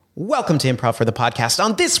Welcome to Improv for the Podcast.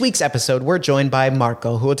 On this week's episode, we're joined by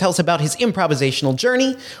Marco, who will tell us about his improvisational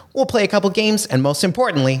journey. We'll play a couple games, and most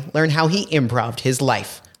importantly, learn how he improv'd his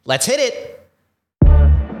life. Let's hit it!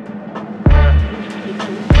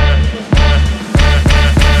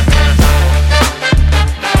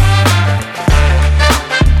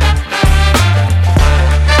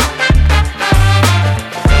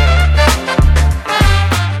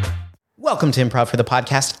 Welcome to Improv for the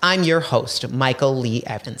Podcast. I'm your host, Michael Lee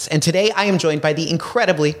Evans. And today I am joined by the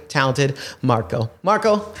incredibly talented Marco.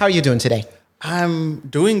 Marco, how are you doing today? I'm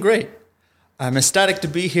doing great. I'm ecstatic to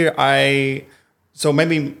be here. So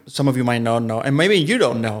maybe some of you might not know, and maybe you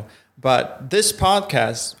don't know, but this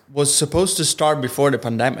podcast was supposed to start before the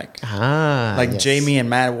pandemic. Yes. Jamie and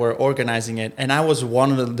Matt were organizing it, and I was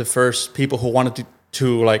one of the first people who wanted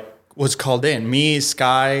to was called in. Me,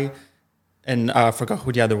 Sky, and I forgot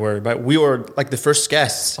who the other were, but we were like the first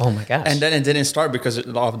guests. Oh my gosh. And then it didn't start because of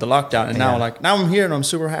the lockdown. And now I'm here and I'm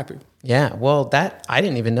super happy. Yeah, well, I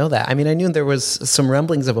didn't even know that. I mean, I knew there was some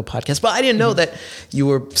rumblings of a podcast, but I didn't know that you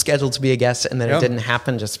were scheduled to be a guest and then it didn't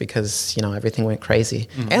happen just because, everything went crazy.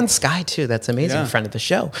 And Sky too, that's amazing, friend of the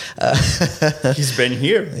show. He's been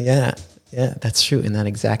here. Yeah, that's true, in that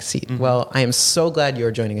exact seat. Mm-hmm. Well, I am so glad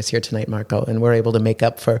you're joining us here tonight, Marco, and we're able to make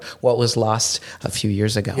up for what was lost a few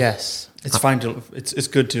years ago. Yes, it's fine it's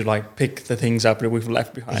good to pick the things up that we've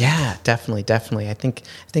left behind. Yeah, definitely. I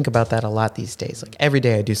think about that a lot these days. Like every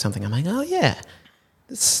day I do something, I'm like, oh yeah,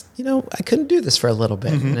 this, I couldn't do this for a little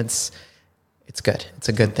bit, and it's good. It's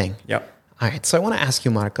a good thing. Yep. All right, so I want to ask you,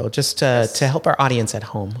 Marco, just to help our audience at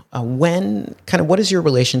home, what is your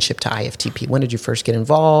relationship to IFTP? When did you first get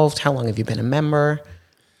involved? How long have you been a member?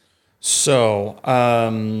 So,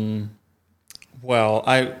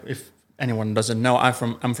 if anyone doesn't know,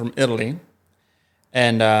 I'm from Italy,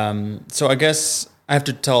 and so I guess I have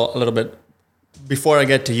to tell a little bit before I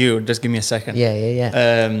get to you. Just give me a second.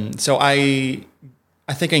 Yeah. So I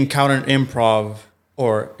think I encountered improv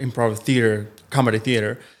theater, comedy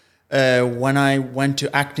theater. When I went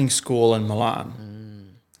to acting school in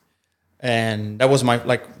Milan. And that was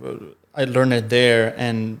I learned it there.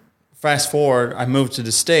 And fast forward, I moved to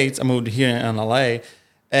the States. I moved here in LA.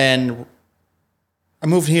 And I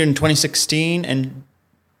moved here in 2016. And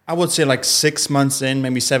I would say 6 months in,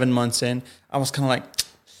 maybe 7 months in, I was kind of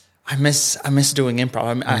I miss doing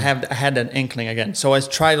improv. I had that inkling again. So I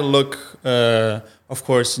tried to look, of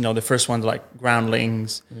course, the first ones like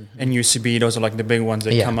Groundlings and UCB. Those are the big ones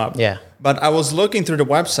that come up. Yeah. But I was looking through the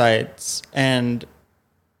websites and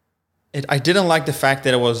I didn't like the fact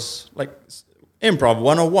that it was improv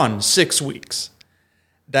 101, 6 weeks.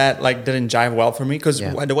 That didn't jive well for me because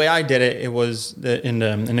the way I did it was in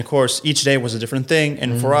the course, each day was a different thing.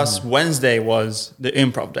 And for us, Wednesday was the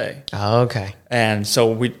improv day. Oh, okay. And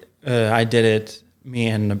so I did it, me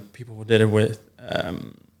and the people who did it with,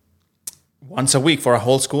 once a week for a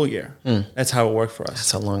whole school year. That's how it worked for us.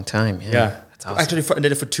 That's a long time. Yeah. That's awesome. Actually, I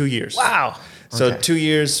did it for 2 years. Wow. So 2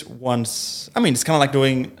 years once. I mean, it's kind of like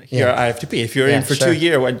doing here at IFTP. If you're in for 2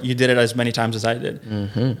 years, you did it as many times as I did.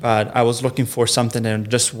 But I was looking for something that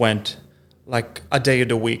just went a day of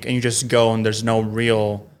the week, and you just go, and there's no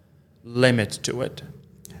real limit to it.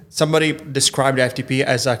 Somebody described IFTP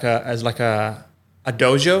as a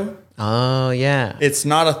dojo. Oh, yeah. It's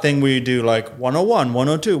not a thing where you do 101,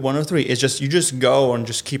 102, 103. It's just, you just go and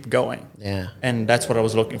just keep going. Yeah. And that's what I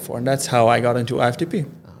was looking for. And that's how I got into IFTP.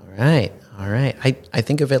 All right. I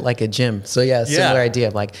think of it like a gym. So similar idea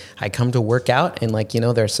of I come to work out and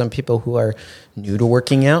there are some people who are new to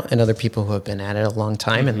working out and other people who have been at it a long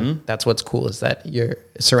time. And that's what's cool is that you're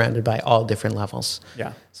surrounded by all different levels.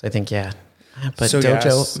 Yeah. So I think, but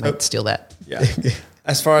dojo might steal that. Yeah.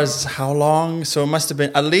 As far as how long, so it must have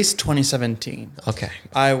been at least 2017. Okay.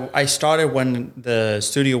 I started when the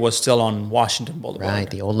studio was still on Washington Boulevard. Right,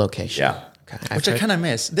 the old location. Yeah. Okay. Which I kind of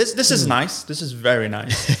miss. This is nice. This is very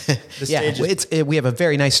nice. We have a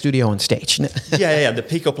very nice studio on stage. Yeah. The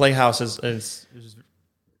Pico Playhouse is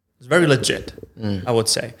very legit, I would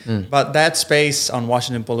say. But that space on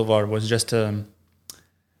Washington Boulevard was just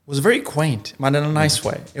was very quaint, but in a nice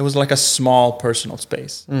way. It was like a small personal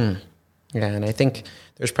space. Yeah, and I think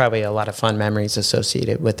there's probably a lot of fun memories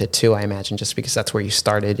associated with it too, I imagine, just because that's where you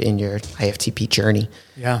started in your IFTP journey.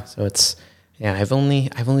 Yeah. So I've only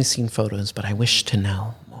seen photos, but I wish to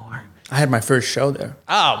know more. I had my first show there.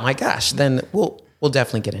 Oh my gosh. Then we'll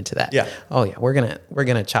definitely get into that. Yeah. Oh yeah, we're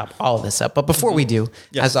gonna chop all of this up. But before we do,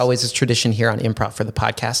 as always is tradition here on Improv for the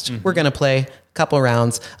Podcast, we're gonna play a couple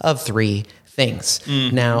rounds of 3 things.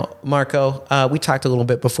 Now, Marco, we talked a little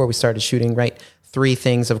bit before we started shooting, right? 3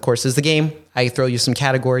 things, of course, is the game. I throw you some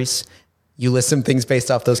categories. You list some things based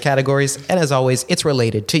off those categories. And as always, it's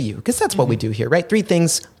related to you because that's what we do here, right? 3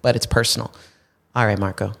 things, but it's personal. All right,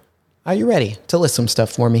 Marco, are you ready to list some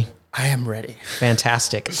stuff for me? I am ready.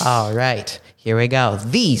 Fantastic. All right, here we go.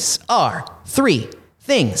 These are 3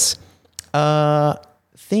 things.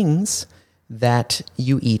 Things that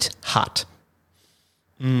you eat hot.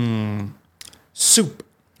 Soup.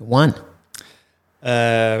 1.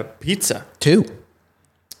 Pizza. 2.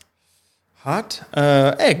 Hot.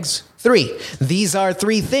 Eggs. 3. These are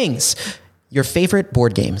 3 things. Your favorite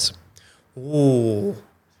board games. Ooh.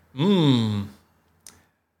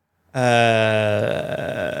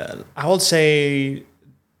 I would say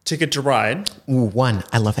Ticket to Ride. Ooh, 1.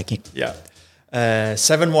 I love that game. Yeah.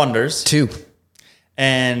 7 Wonders. 2.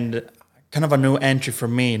 And kind of a new entry for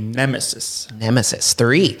me, Nemesis. Nemesis.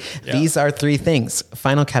 3. Yeah. These are 3 things.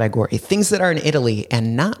 Final category. Things that are in Italy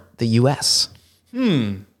and not the U.S.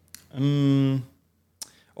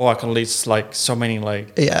 I can list like so many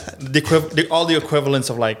like Yeah. all the equivalents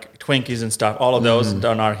of like Twinkies and stuff. All of those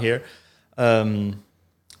that are here.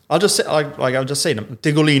 I'll just say I'll just say them.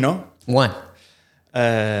 Tegolino. 1.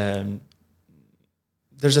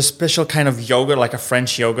 There's a special kind of yogurt, like a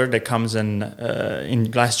French yogurt, that comes in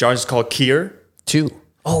glass jars. It's called Kir. 2.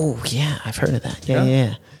 Oh, yeah. I've heard of that.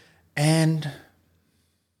 Yeah. And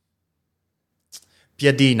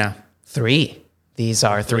Piadina. 3. These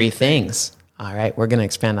are 3 things. All right. We're going to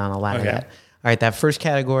expand on a lot of that. All right. That first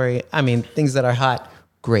category, I mean, things that are hot,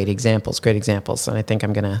 great examples. And I think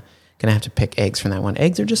I'm going to have to pick eggs from that one.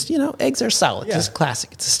 Eggs are just, eggs are solid. Yeah. Just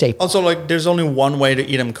classic. It's a staple. Also, like, there's only one way to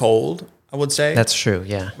eat them cold, I would say. That's true.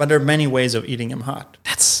 Yeah. But there are many ways of eating them hot.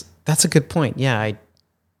 That's a good point. Yeah.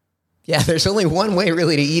 There's only one way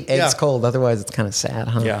really to eat eggs cold. Otherwise, it's kind of sad,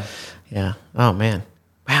 huh? Yeah. Yeah. Oh, man.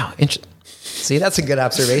 Wow. See, that's a good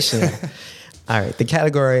observation there. All right. The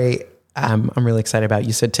category I'm really excited about.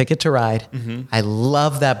 You said Ticket to Ride. Mm-hmm. I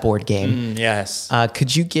love that board game. Yes.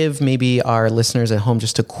 Could you give maybe our listeners at home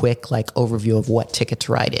just a quick overview of what Ticket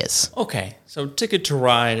to Ride is? Okay. So Ticket to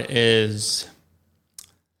Ride is,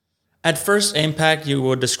 at first impact, you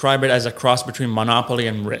would describe it as a cross between Monopoly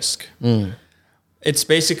and Risk. It's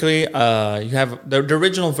basically, you have the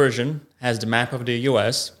original version has the map of the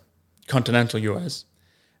U.S., continental U.S.,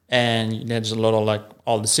 and there's a lot of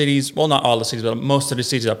all the cities. Well, not all the cities, but most of the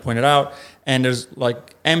cities are pointed out. And there's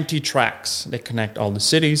empty tracks that connect all the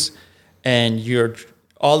cities. And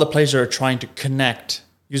all the players are trying to connect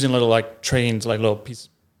using little trains, little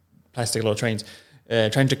plastic little trains,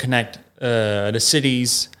 trying to connect the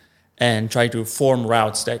cities and try to form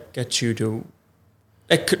routes that get you to,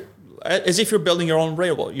 as if you're building your own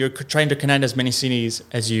railroad. You're trying to connect as many cities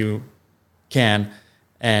as you can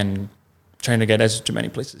and trying to get as to many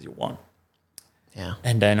places as you want. Yeah.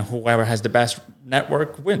 And then whoever has the best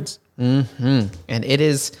network wins. Mm-hmm. And it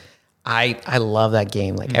is, I love that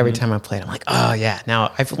game. Every time I play it, I'm like, oh yeah.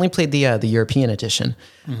 Now I've only played the European edition.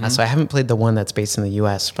 So I haven't played the one that's based in the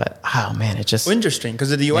US, but oh man, it just... Interesting, because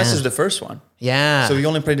the US is the first one. Yeah. So we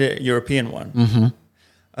only played the European one.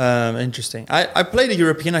 Interesting. I played the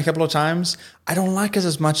European a couple of times. I don't like it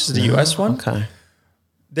as much as the US one. Okay.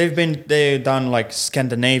 They've done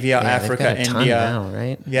Scandinavia, Africa, India. Now,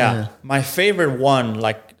 right? Yeah. My favorite one,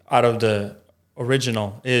 out of the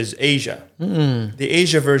original, is Asia. The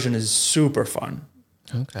Asia version is super fun.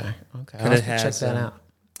 Okay. I'll have to check that out.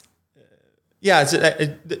 Yeah,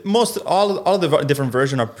 all of the different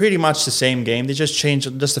versions are pretty much the same game. They just change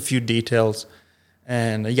just a few details.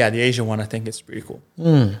 And the Asian one, I think it's pretty cool.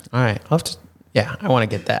 All right. I'll have to, I want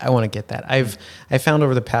to get that. I found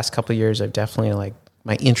over the past couple of years, I've definitely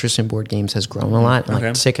my interest in board games has grown a lot.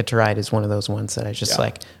 And Ticket to Ride is one of those ones that I just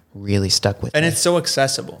really stuck with. And it's so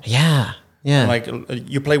accessible. Yeah. Yeah.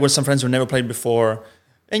 You play with some friends who never played before,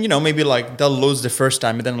 and maybe they'll lose the first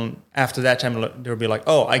time, and then after that time they'll be like,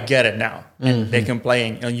 oh, I get it now, and they can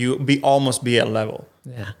play, and you almost be at level.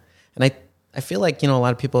 Yeah. And I feel like, a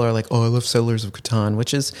lot of people are like, oh, I love Settlers of Catan,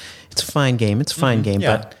 which is, it's a fine game. It's a fine game,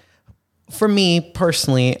 but for me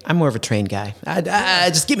personally, I'm more of a train guy. I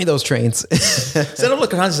just give me those trains. Settlers of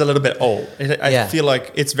Catan is a little bit old. I feel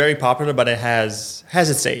like it's very popular, but it has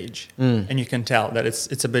its age, and you can tell that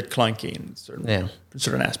it's a bit clunky in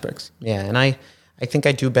certain aspects. Yeah, and I think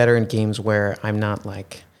I do better in games where I'm not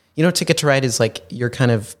Ticket to Ride is you're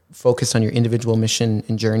kind of focused on your individual mission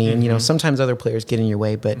and journey, and sometimes other players get in your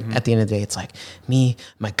way, but at the end of the day, it's me,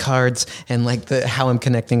 my cards, and how I'm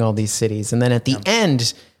connecting all these cities, and then at the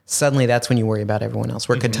end. Suddenly that's when you worry about everyone else.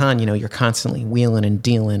 Where Catan, you're constantly wheeling and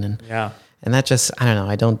dealing, and that just, I don't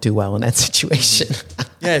know, I don't do well in that situation.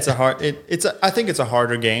 Yeah, it's a hard. I think it's a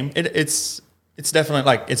harder game. It's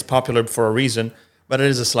definitely it's popular for a reason, but it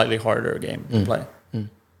is a slightly harder game to play.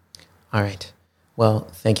 All right. Well,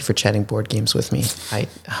 thank you for chatting board games with me.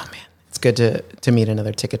 Oh man, it's good to meet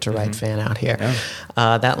another Ticket to Ride fan out here.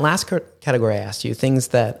 Yeah. That last category I asked you, things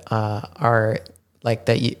that are like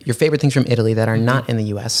your favorite things from Italy that are not in the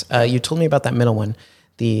U.S. You told me about that middle one,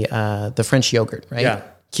 the French yogurt, right? Yeah.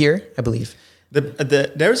 Here, I believe.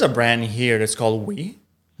 There's a brand here that's called Oui,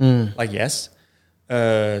 like yes.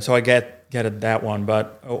 So I get it, that one,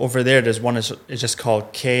 but over there there's one it's just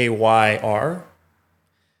called KYR.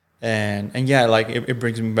 And yeah, like it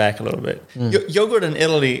brings me back a little bit. Yogurt in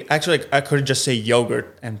Italy, actually, I could just say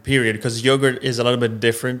yogurt and period, because yogurt is a little bit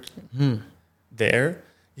different there.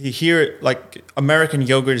 Here, like American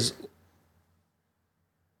yogurt is,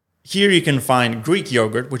 here you can find Greek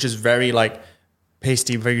yogurt, which is very like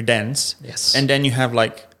pasty, very dense. Yes. And then you have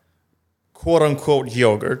like quote unquote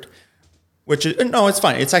yogurt, which is, no, it's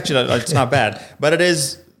fine. It's actually, it's not bad, but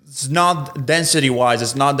it's not density wise,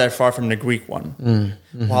 it's not that far from the Greek one.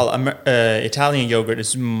 While Italian yogurt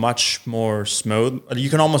is much more smooth. You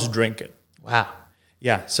can almost drink it. Wow.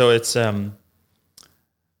 Yeah. So it's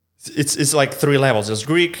like 3 levels. There's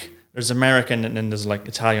Greek, there's American, and then there's like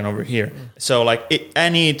Italian over here. So like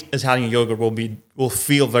any Italian yogurt will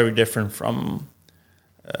feel very different from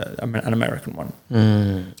an American one.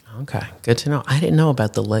 Okay, good to know. I didn't know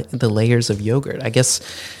about the layers of yogurt. I guess,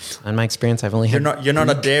 in my experience, I've only had. You're not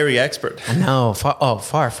a dairy expert. No,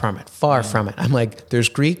 far from it. Far from it. I'm like, there's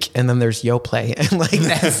Greek, and then there's Yoplait, and like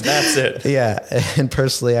that's it. Yeah, and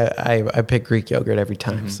personally, I pick Greek yogurt every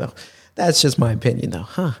time. So that's just my opinion, though.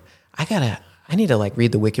 I need to like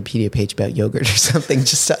read the Wikipedia page about yogurt or something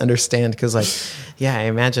just to understand, because like, yeah, I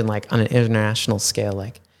imagine like on an international scale,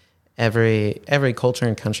 like. Every culture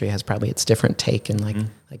and country has probably its different take, and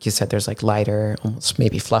like you said, there's like lighter, almost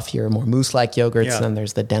maybe fluffier, more mousse-like yogurts, and then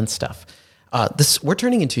there's the dense stuff. We're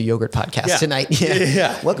turning into a yogurt podcast tonight.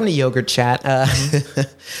 Yeah. Welcome to Yogurt Chat. I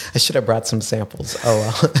should have brought some samples. Oh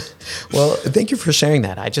well. Well, thank you for sharing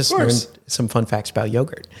that. I just learned some fun facts about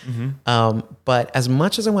yogurt. But as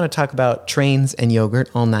much as I want to talk about trains and yogurt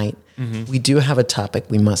all night, we do have a topic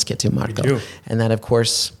we must get to, Marco, and that, of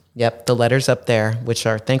course. Yep, the letters up there, which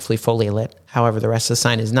are thankfully fully lit. However, the rest of the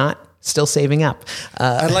sign is not. Still saving up.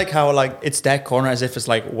 I like how like it's that corner as if it's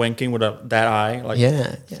like winking with that eye. Like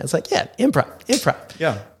it's like improv.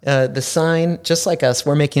 Yeah. The sign, just like us,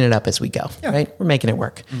 we're making it up as we go. Yeah. Right, we're making it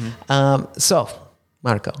work. So,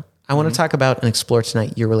 Marco, I want to talk about and explore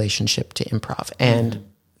tonight your relationship to improv and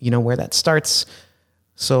where that starts.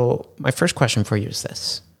 So, my first question for you is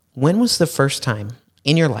this: when was the first time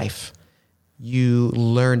in your life you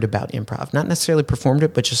learned about improv? Not necessarily performed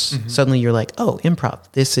it, but just suddenly you're like, oh, improv,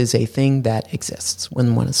 this is a thing that exists.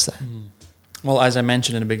 When was that? Well, as I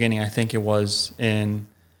mentioned in the beginning, I think it was in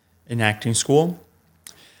acting school.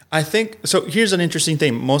 I think, so here's an interesting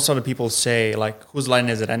thing. Most other people say, like, whose line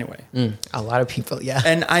is it anyway? A lot of people, yeah.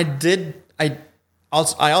 And I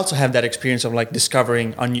also have that experience of like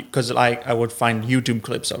discovering because I would find YouTube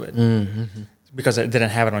clips of it. Because I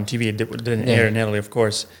didn't have it on TV. It didn't air in Italy, of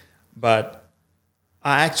course. But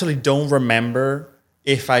I actually don't remember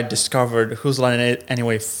if I discovered Whose Line Is It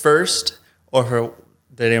Anyway first or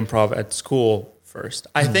did improv at school first.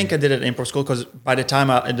 I think I did it at improv school because by the time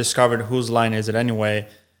I discovered Whose Line Is It Anyway,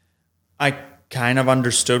 I kind of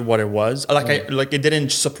understood what it was. Like it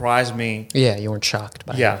didn't surprise me. Yeah, you weren't shocked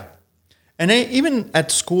by it. Yeah. And even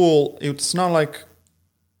at school, it's not like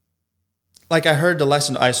I heard the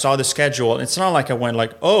lesson, I saw the schedule. It's not like I went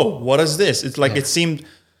like, oh, what is this? It's like it seemed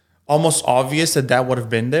almost obvious that would have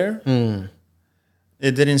been there.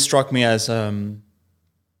 It didn't strike me as as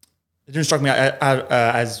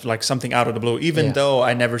like something out of the blue, even though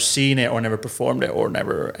I never seen it or never performed it or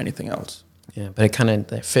never anything else. Yeah, but it kind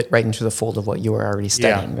of fit right into the fold of what you were already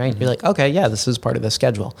studying, right? You're like, okay, yeah, this is part of the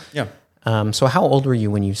schedule. Yeah. So how old were you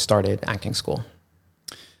when you started acting school?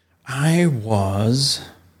 I was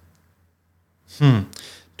 23,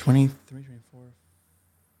 24,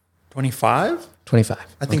 25? 25.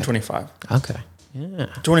 I think 25. Okay. Yeah.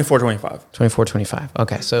 24, 25. 24, 25.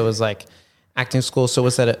 Okay. So it was like acting school. So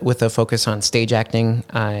was that with a focus on stage acting,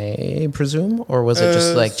 I presume? Or was it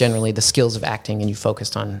just like generally the skills of acting and you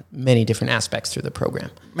focused on many different aspects through the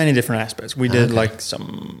program? Many different aspects. We did like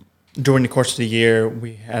during the course of the year,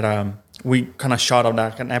 we had, we kind of shot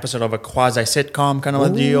like an episode of a quasi sitcom kind of a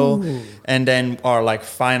deal. And then our like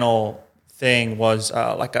final thing was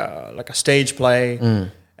like a stage play.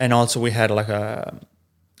 And also we had like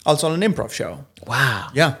also an improv show. Wow.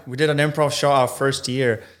 Yeah, we did an improv show our first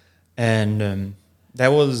year, and that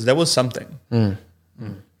was something.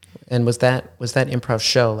 And was that improv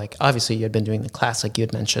show, like obviously you had been doing the class like you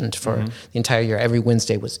had mentioned for the entire year. Every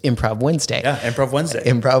Wednesday was Improv Wednesday. Yeah, Improv Wednesday.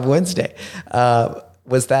 Improv Wednesday.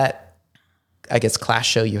 Was that I guess, class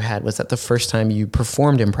show you had, was that the first time you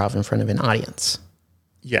performed improv in front of an audience?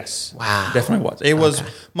 Yes. Wow. Definitely was. It was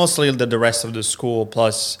mostly the rest of the school,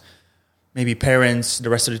 plus maybe parents, the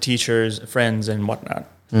rest of the teachers, friends, and whatnot.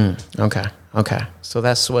 Okay. So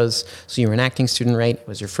you were an acting student, right? It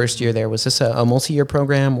was your first year there. Was this a multi-year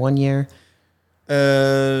program, 1 year?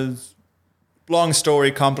 Long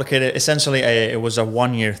story, complicated. Essentially, it was a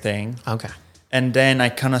 1 year thing. Okay. And then I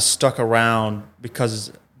kind of stuck around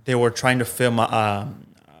because they were trying to film a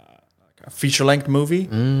feature-length movie.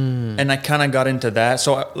 And I kind of got into that.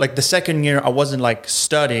 So like the second year, I wasn't like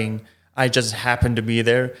studying. I just happened to be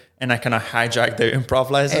there, and I kind of hijacked the improv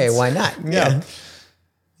license. Hey, why not?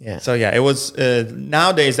 Yeah. So yeah, it was,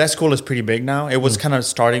 nowadays that school is pretty big now. It was kind of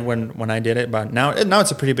starting when I did it, but now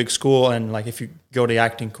it's a pretty big school. And like, if you go to the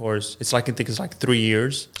acting course, it's like, I think it's like 3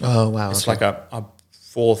 years. Oh, wow. It's like a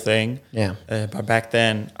full thing. Yeah. But back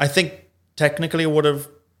then, I think technically it would have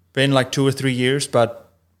been like 2 or 3 years,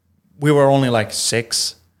 but we were only like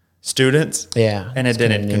 6 students. Yeah. And it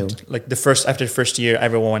didn't, after the first year,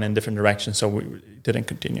 everyone went in different directions. So we didn't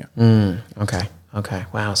continue. Okay.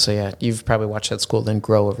 Wow. So yeah, you've probably watched that school then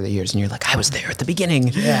grow over the years, and you're like, I was there at the beginning.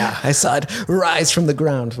 Yeah. I saw it rise from the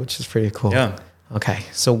ground, which is pretty cool. Yeah. Okay.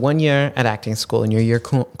 So 1 year at acting school, and your year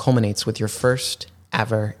culminates with your first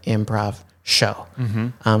ever improv show.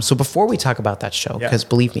 So before we talk about that show, because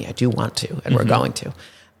believe me, I do want to, and we're going to,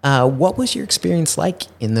 what was your experience like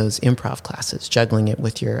in those improv classes, juggling it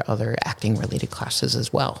with your other acting related classes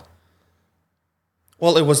as well?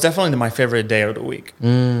 Well, it was definitely my favorite day of the week.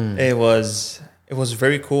 It was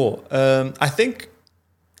very cool. I think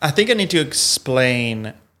I need to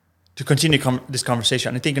explain, to continue this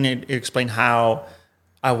conversation, I think I need to explain how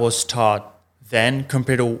I was taught then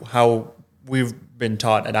compared to how we've been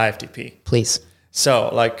taught at IFTP. Please. So,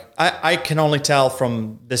 like, I can only tell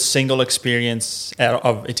from this single experience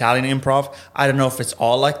of Italian improv. I don't know if it's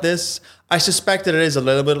all like this. I suspect that it is a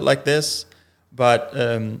little bit like this. But,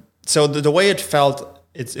 so the way it felt,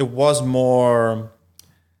 it was more...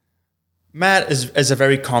 Matt is a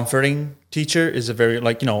very comforting teacher, is a very,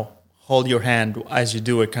 like, hold your hand as you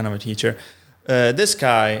do it kind of a teacher. This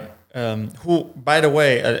guy, who, by the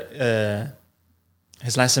way,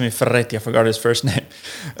 his last name is Ferretti, I forgot his first name,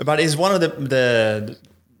 but he's one of the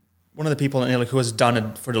people in Italy who has done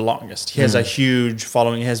it for the longest. He has a huge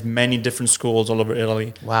following. He has many different schools all over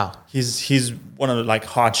Italy. Wow. He's one of the like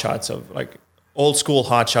hotshots of like old school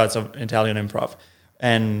hotshots of Italian improv.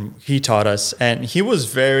 And he taught us, and he was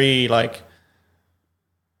very like,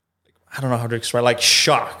 I don't know how to explain, like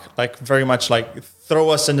shock, like very much like throw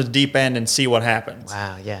us in the deep end and see what happens.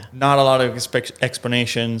 Wow, yeah. Not a lot of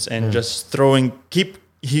explanations, and just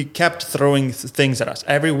he kept throwing things at us.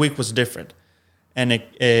 Every week was different. And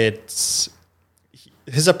it's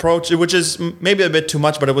his approach, which is maybe a bit too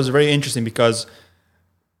much, but it was very interesting because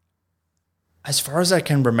as far as I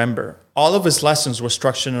can remember, all of his lessons were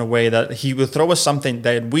structured in a way that he would throw us something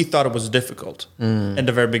that we thought it was difficult in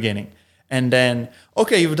the very beginning. And then,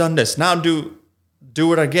 okay, you've done this. Now do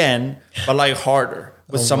it again, but like harder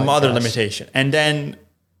with some other limitation. And then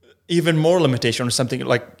even more limitation or something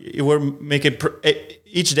like it would make it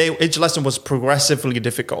each lesson was progressively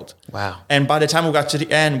difficult. Wow. And by the time we got to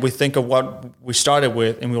the end, we think of what we started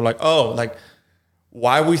with and we were like, oh, like,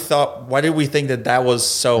 why did we think that was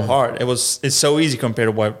so hard? It's so easy compared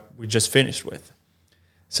to what we just finished with.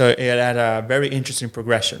 So it had a very interesting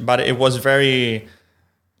progression, but it was very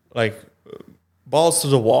like balls to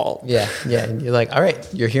the wall. Yeah. And you're like, all right,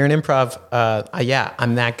 you're here in improv.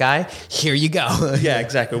 I'm that guy. Here you go. Yeah,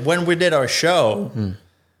 exactly. When we did our show,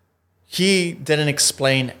 he didn't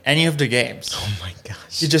explain any of the games. Oh my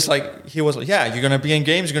gosh. He was like, yeah, you're going to be in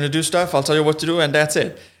games, you're going to do stuff, I'll tell you what to do, and that's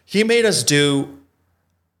it. He made us do,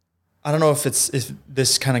 I don't know if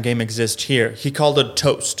this kind of game exists here. He called it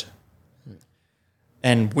Toast.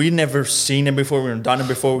 And we never seen it before. We never done it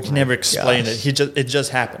before. He never explained it. It just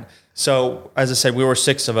happened. So as I said, we were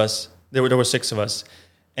 6 of us. There were 6 of us,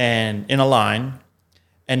 and in a line.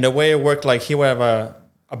 And the way it worked, like he would have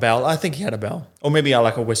a bell. I think he had a bell, or maybe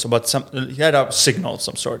like a whistle, but he had a signal of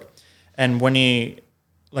some sort. And when he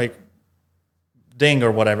like ding or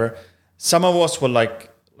whatever, some of us would like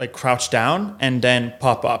crouch down and then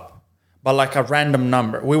pop up. But like a random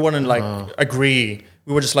number. We wouldn't like agree.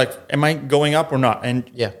 We were just like, am I going up or not? And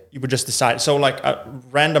you would just decide. So like a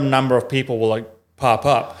random number of people will like pop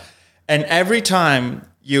up. And every time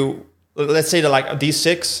let's say that like these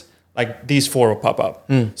 6, like these 4 will pop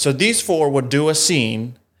up. So these 4 would do a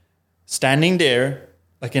scene standing there,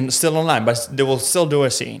 like still online, but they will still do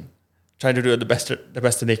a scene. Try to do it the best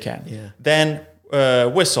that they can. Yeah. Then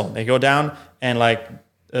whistle. They go down and like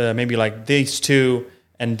maybe like these 2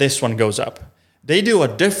 and this one goes up. they do a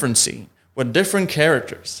different scene with different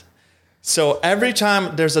characters. So every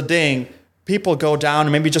time there's a ding, people go down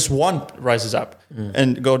and maybe just one rises up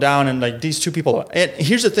and go down, and like these two people. And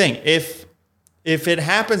here's the thing: if it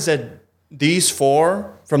happens that these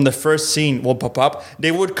four from the first scene will pop up,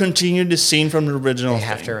 they would continue the scene from the original. They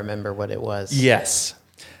have to remember what it was. Yes.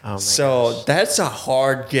 Oh my gosh. That's a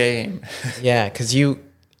hard game. Yeah, because you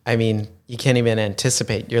can't even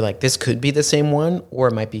anticipate. You're like, this could be the same one, or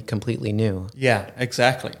it might be completely new. Yeah,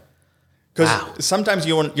 exactly. Because sometimes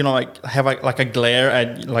you want, like have like a glare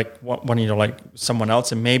at like one, like someone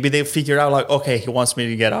else, and maybe they figure out like, okay, he wants me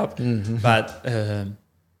to get up. Mm-hmm. But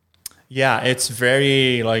yeah, it's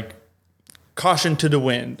very like caution to the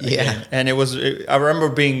wind. Yeah. And I remember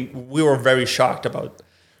we were very shocked about.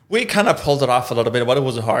 We kind of pulled it off a little bit, but it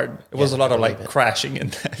was hard. It was a lot of like crashing in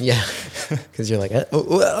there. Yeah, because you're like,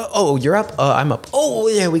 oh, you're up. Oh, I'm up. Oh,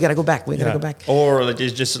 yeah, we gotta go back. We gotta go back. Or like,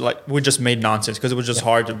 it's just like we just made nonsense because it was just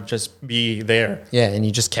hard to just be there. Yeah, and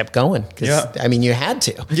you just kept going. Yeah, I mean, you had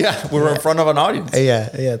to. Yeah, we were in front of an audience.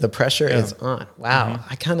 Yeah. The pressure is on. Wow,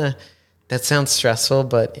 mm-hmm. That sounds stressful,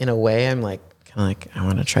 but in a way, I'm like, I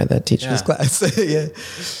want to try that teacher's class. Yeah.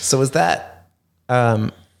 So was that?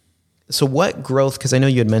 So what growth, because I know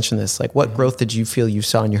you had mentioned this, like what growth did you feel you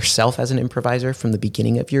saw in yourself as an improviser from the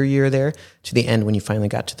beginning of your year there to the end when you finally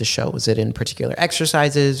got to the show? Was it in particular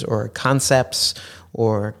exercises or concepts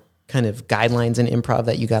or kind of guidelines in improv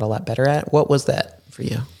that you got a lot better at? What was that for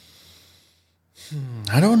you?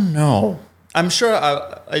 I don't know. I'm sure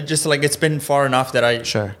I just like, it's been far enough that I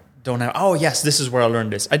don't have, oh yes, this is where I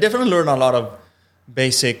learned this. I definitely learned a lot of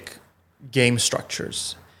basic game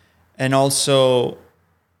structures and also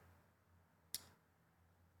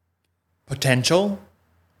potential.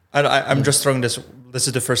 I'm just throwing this. This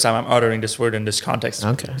is the first time I'm uttering this word in this context.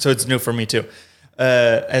 Okay. So it's new for me too.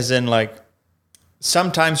 As in, like,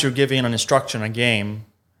 sometimes you're giving an instruction, a game,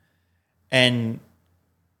 and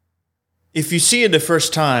if you see it the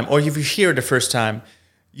first time, or if you hear it the first time,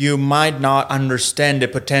 you might not understand the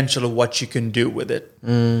potential of what you can do with it.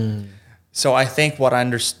 Mm. So I think what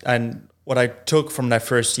I took from that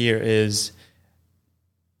first year is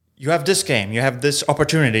you have this game, you have this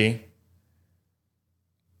opportunity.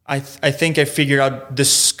 I think I figured out the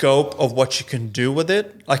scope of what you can do with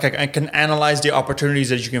it. Like I can analyze the opportunities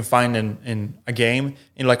that you can find in a game.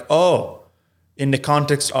 And like, oh, in the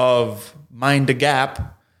context of Mind the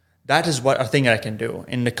Gap, that is what a thing I can do.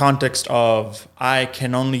 In the context of I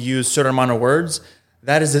can only use certain amount of words,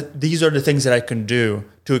 these are the things that I can do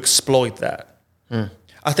to exploit that. Mm.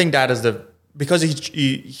 I think that is because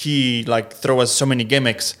he like throw us so many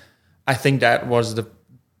gimmicks. I think that was the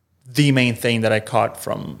main thing that I caught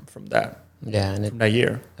from that. Yeah, and that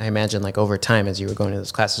year. I imagine like over time, as you were going to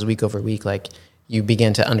those classes week over week, like you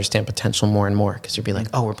began to understand potential more and more because you'd be like,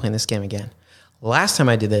 oh, we're playing this game again. Last time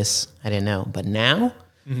I did this, I didn't know, but now,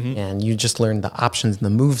 and you just learned the options and the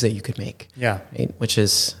moves that you could make. Yeah, right?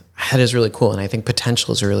 That is really cool, and I think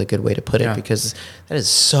potential is a really good way to put it because that is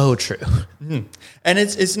so true. Mm-hmm. And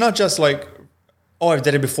it's not just like, oh, I've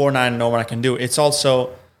did it before now I know what I can do. It's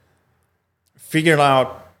also figure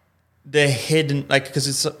out the hidden, like,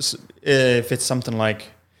 because if it's something like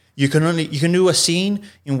you can do a scene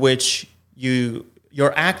in which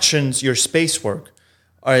your actions, your space work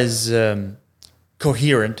is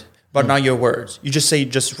coherent, but not your words. You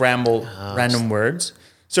just ramble random words.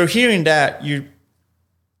 So hearing that, you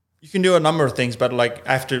can do a number of things, but like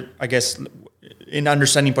after, I guess, in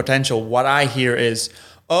understanding potential, what I hear is,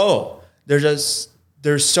 oh, there's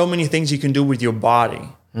so many things you can do with your body.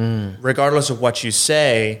 Regardless of what you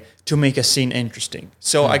say, to make a scene interesting.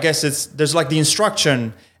 So I guess there's like the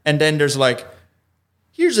instruction, and then there's like,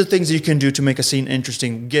 here's the things that you can do to make a scene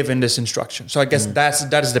interesting given this instruction. So I guess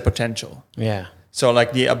that is the potential. Yeah. So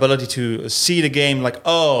like the ability to see the game, like,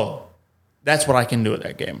 oh, that's what I can do with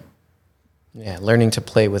that game. Yeah, learning to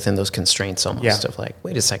play within those constraints almost of like,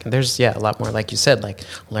 wait a second, there's a lot more, like you said, like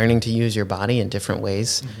learning to use your body in different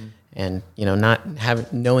ways. Mm-hmm. And,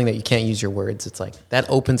 knowing that you can't use your words, it's like that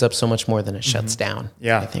opens up so much more than it shuts down.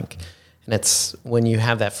 Yeah. I think. And it's when you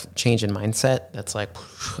have that change in mindset, that's like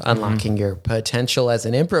unlocking your potential as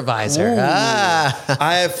an improviser. Ooh,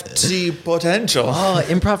 I have the potential. Oh,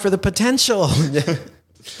 improv for the potential.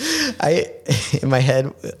 In my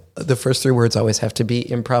head, the first three words always have to be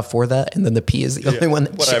improv for that. And then the P is the only one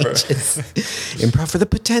that changes. Improv for the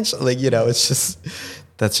potential. Like, it's just...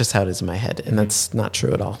 That's just how it is in my head, and that's not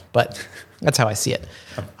true at all. But that's how I see it.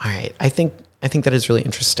 All right, I think that is really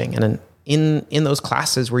interesting. And in those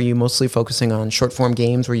classes, were you mostly focusing on short form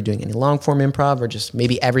games? Were you doing any long form improv, or just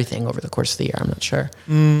maybe everything over the course of the year? I'm not sure.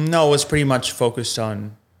 No, it was pretty much focused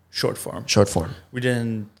on short form. Short form. We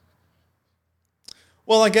didn't.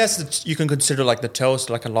 Well, I guess you can consider like the Toast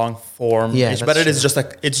like a long form, Yeah, but it true. is just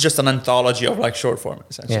like it's just an anthology of like short form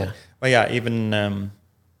essentially. Yeah. But yeah, even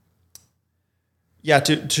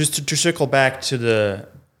to circle back to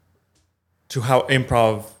how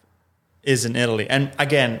improv is in Italy, and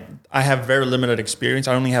again, I have very limited experience.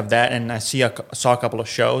 I only have that, and I saw a couple of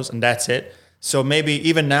shows, and that's it. So maybe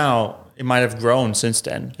even now it might have grown since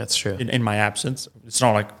then. That's true. In my absence, it's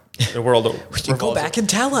not like the world. You go back and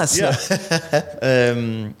tell us. Yeah.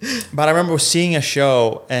 But I remember seeing a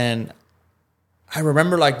show, and I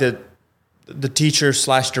remember like the teacher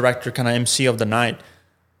 / director kind of MC of the night,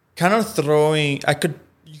 kind of throwing.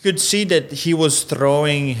 You could see that he was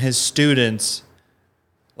throwing his students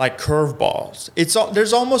like curveballs.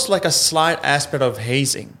 There's almost like a slight aspect of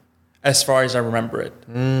hazing, as far as I remember it.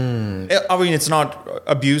 I mean, it's not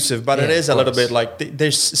abusive, but it is a little bit like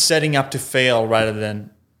they're setting up to fail rather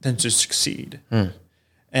than to succeed.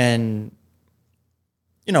 And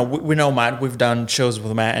you know, we know Matt. We've done shows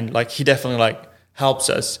with Matt, and like he definitely like helps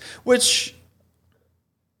us. Which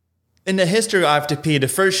in the history of IFTP, the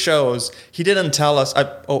first shows he didn't tell us.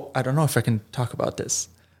 I don't know if I can talk about this.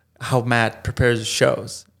 How Matt prepares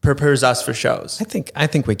us for shows. I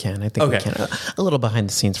think we can. I think we can. A little behind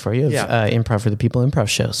the scenes for you of improv for the people, improv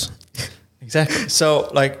shows. Exactly. So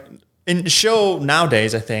like in the show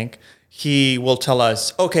nowadays, I think he will tell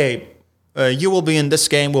us, okay, you will be in this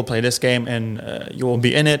game, we'll play this game, and you will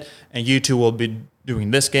be in it, and you two will be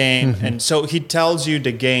doing this game. And so he tells you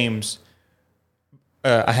the games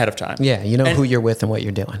ahead of time. Yeah, you know who you're with and what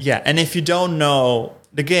you're doing. Yeah, and if you don't know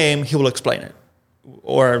the game, he will explain it.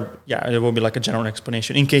 Or, it will be like a general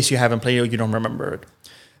explanation in case you haven't played it or you don't remember it.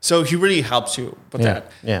 So he really helps you with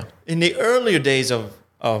that. Yeah. In the earlier days of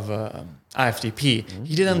IFTP,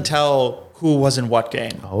 he didn't tell who was in what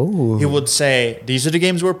game. Oh. He would say, these are the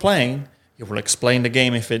games we're playing. He will explain the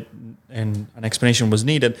game if an explanation was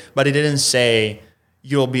needed. But he didn't say,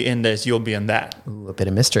 you'll be in this, you'll be in that. Ooh, a bit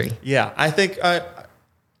of mystery. Yeah, I think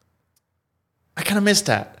I kind of miss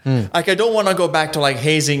that. Like, I don't want to go back to like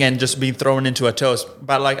hazing and just being thrown into a toast.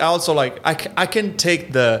 But like, I also like, I can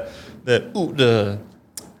take the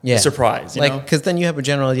surprise, you know? Because then you have a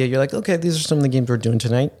general idea. You're like, okay, these are some of the games we're doing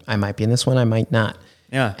tonight. I might be in this one. I might not.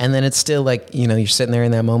 Yeah. And then it's still like, you know, you're sitting there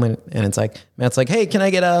in that moment and it's like, Matt's like, hey, can I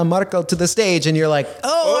get Marco to the stage? And you're like,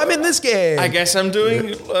 oh, I'm in this game. I guess I'm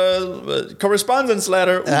doing correspondence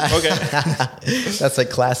letter. Ooh, okay. That's a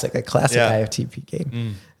classic IFTP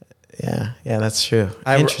game. Yeah, that's true.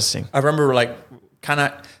 Interesting. I remember like kind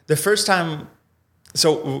of the first time.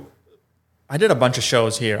 So I did a bunch of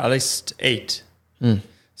shows here, at least 8.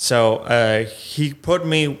 So he put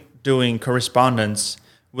me doing correspondence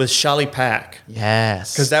with Shelly Pack.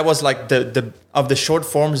 Yes. Because that was like the of the short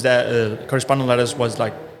forms that correspondence letters was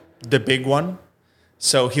like the big one.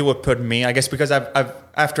 So he would put me, I guess, because I've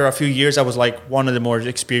after a few years, I was like one of the more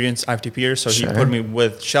experienced IFTPers. So he put me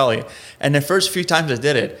with Shelly. And the first few times I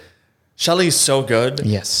did it, Shelly is so good.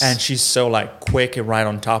 Yes. And she's so like quick and right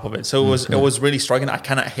on top of it. So it was really struggling. I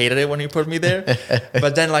kind of hated it when he put me there.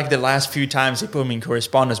 But then like the last few times he put me in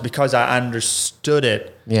correspondence because I understood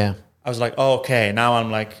it. Yeah. I was like, oh, okay, now I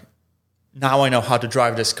know how to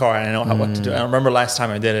drive this car and I know what to do. And I remember last time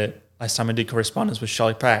I did correspondence with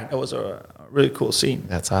Shelly Pack. It was a really cool scene.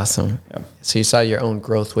 That's awesome. Yeah. So you saw your own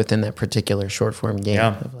growth within that particular short form game.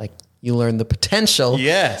 Yeah. Of like you learned the potential.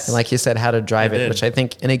 Yes. And like you said, how to drive it, which I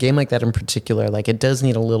think in a game like that in particular, like it does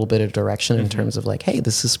need a little bit of direction in terms of like, hey,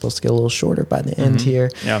 this is supposed to get a little shorter by the end here.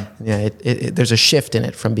 Yeah. Yeah. There's a shift in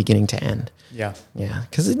it from beginning to end. Yeah. Yeah.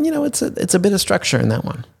 Cause it's a bit of structure in that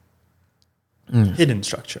one. Hidden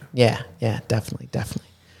structure. Yeah. Yeah. Definitely.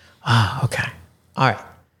 Ah, okay. All right.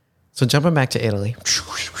 So jumping back to Italy,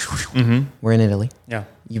 we're in Italy. Yeah.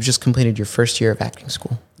 You've just completed your first year of acting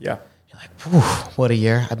school. Yeah. You're like, whew, what a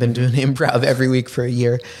year. I've been doing improv every week for a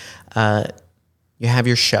year. You have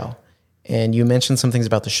your show. And you mentioned some things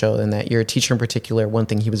about the show and that your teacher in particular, one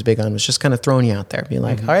thing he was big on was just kind of throwing you out there, being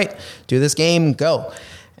like, all right, do this game, go.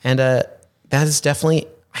 And that is definitely,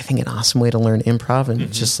 I think, an awesome way to learn improv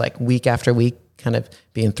and just like week after week kind of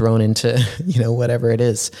being thrown into, whatever it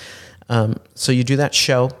is. So you do that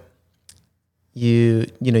show. You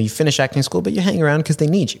finish acting school, but you hang around because they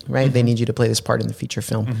need you, right? They need you to play this part in the feature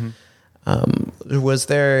film. Was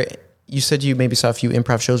there, you said you maybe saw a few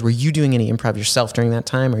improv shows. Were you doing any improv yourself during that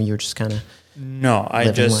time, or you were just kind of No,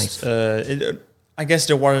 I just, I guess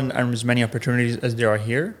there weren't as many opportunities as there are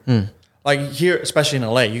here. Like here, especially in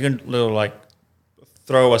LA, you can literally like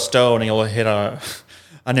throw a stone and you'll hit an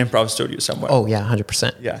improv studio somewhere. Oh yeah,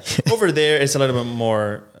 100%. Yeah. Over there, it's a little bit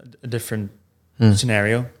more a different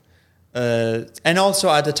scenario. And also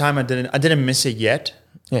at the time, I didn't miss it yet.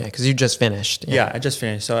 Yeah, because you just finished. Yeah, I just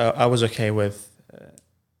finished, so I was okay with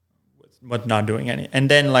not doing any. And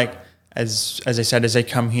then, like as I said, as I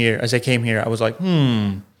came here, I was like,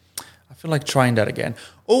 I feel like trying that again.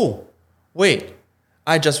 Oh, wait,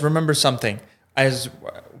 I just remember something. As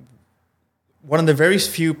one of the very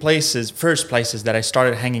first places that I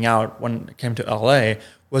started hanging out when I came to LA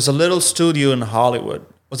was a little studio in Hollywood.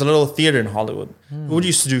 Was a little theater in Hollywood. Who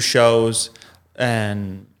used to do shows,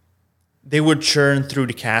 and they would churn through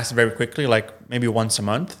the cast very quickly, like maybe once a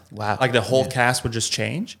month. Wow. Like the whole cast would just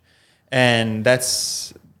change. And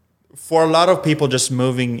that's, for a lot of people just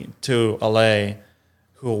moving to LA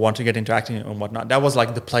who want to get into acting and whatnot, that was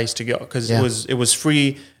like the place to go, because it was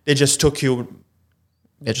free. They just took you.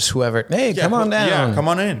 Yeah, just whoever. Hey, come on down. Yeah, come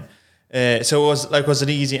on in. So it was an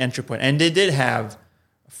easy entry point. And they did have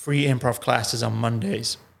free improv classes on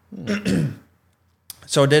Mondays.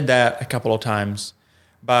 So I did that a couple of times.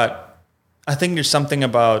 But I think there's something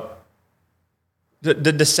about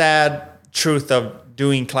the sad truth of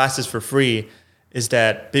doing classes for free is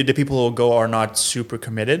that the people who go are not super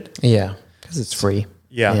committed. Yeah, because it's free.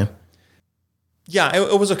 Yeah,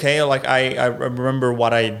 it was okay. Like I remember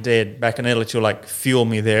what I did back in Italy to like fuel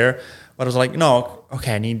me there. But I was like, no,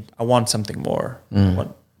 okay, I want something more. I want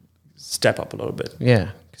to step up a little bit.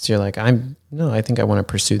 Yeah, because you're like, I think I want to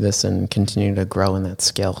pursue this and continue to grow in that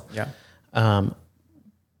skill. Yeah.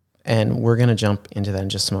 And we're going to jump into that in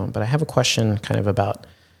just a moment. But I have a question kind of about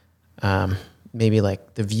maybe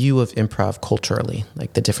like the view of improv culturally,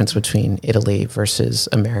 like the difference between Italy versus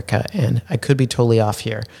America. And I could be totally off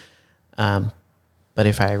here. But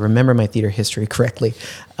if I remember my theater history correctly,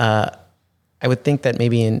 I would think that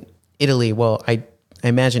maybe in Italy, well, I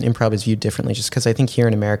imagine improv is viewed differently just because I think here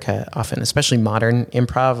in America often, especially modern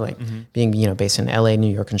improv, like being, based in LA,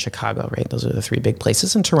 New York, and Chicago, right? Those are the three big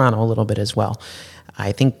places, and Toronto a little bit as well.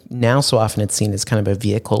 I think now so often it's seen as kind of a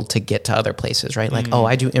vehicle to get to other places, right? Like,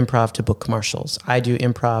 I do improv to book commercials. I do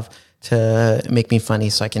improv to make me funny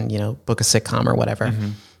so I can, book a sitcom or whatever.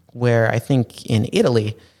 Where I think in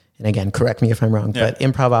Italy, and again, correct me if I'm wrong, but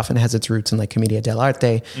improv often has its roots in like Commedia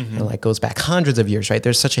dell'arte and like goes back hundreds of years, right?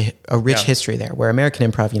 There's such a rich history there, where American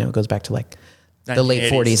improv, goes back to like the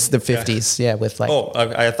late 40s, the 50s, with like... Oh,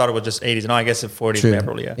 I thought it was just 80s. No, I guess the 40s,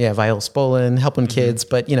 Beverly, Yeah, Viola Spolin, Helping Kids,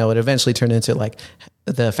 but, it eventually turned into like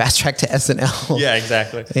the fast track to SNL. Yeah,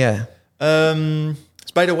 exactly. Yeah. So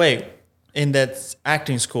by the way, in that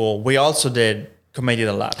acting school, we also did Commedia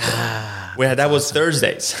dell'arte. That was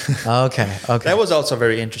Thursdays. Okay. That was also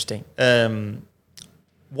very interesting. One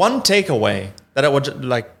takeaway that I want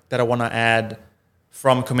to add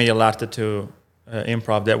from Commedia dell'arte to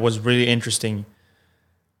improv that was really interesting.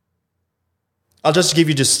 I'll just give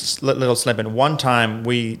you just a little snippet. One time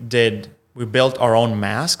we built our own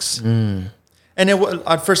masks, and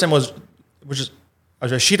at first it was just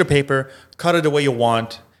a sheet of paper, cut it the way you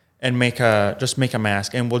want, and make a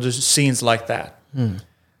mask, and we'll just scenes like that.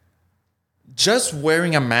 Just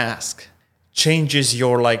wearing a mask changes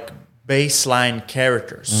your like baseline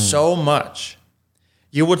character so much.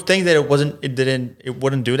 You would think that it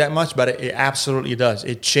wouldn't do that much, but it absolutely does.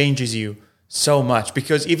 It changes you so much,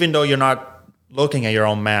 because even though you're not looking at your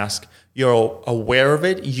own mask, you're aware of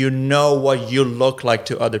it. You know what you look like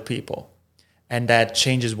to other people, and that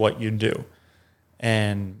changes what you do.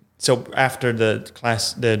 And so after the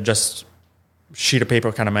class, the just sheet of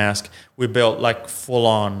paper kind of mask, we built like full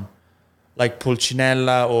on, like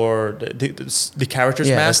Pulcinella or the characters'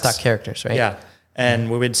 masks. The stock characters, right? Yeah. And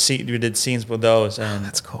we did scenes with those, and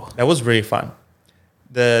that's cool. That was really fun.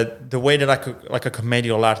 The way that like a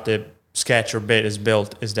Commedia dell'arte sketch or bit is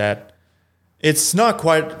built is that it's not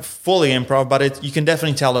quite fully improv, but you can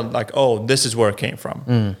definitely tell that like, oh, this is where it came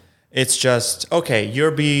from. It's just, okay,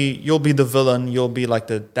 you'll be the villain, you'll be like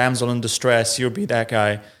the damsel in distress, you'll be that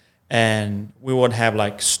guy, and we would have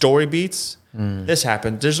like story beats. This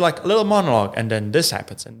happened. There's like a little monologue, and then this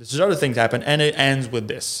happens, and there's other things happen, and it ends with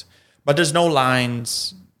this. But there's no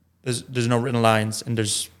lines, there's no written lines, and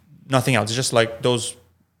there's nothing else. It's just like those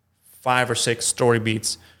 5 or 6 story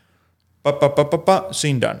beats.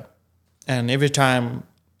 Scene done. And every time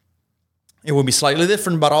it would be slightly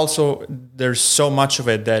different, but also there's so much of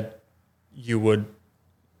it that you would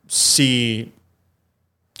see,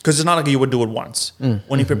 because it's not like you would do it once.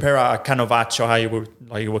 When you prepare a canovaccio,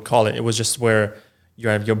 how you would call it, it was just where you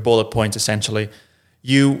have your bullet points essentially.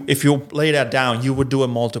 If you lay that down, you would do it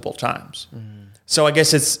multiple times. So I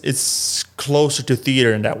guess it's closer to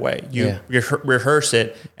theater in that way. You rehearse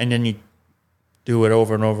it, and then you do it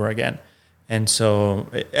over and over again. And so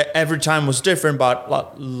every time was different, but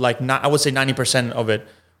I would say 90% of it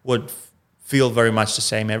would feel very much the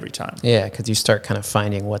same every time. Yeah, because you start kind of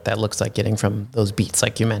finding what that looks like getting from those beats,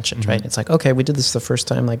 like you mentioned, right? It's like, okay, we did this the first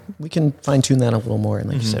time. Like, we can fine tune that a little more. And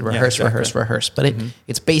like you said, rehearse. But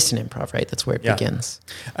it's based in improv, right? That's where it begins.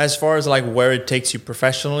 As far as like where it takes you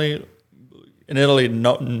professionally, in Italy,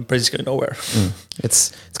 basically nowhere.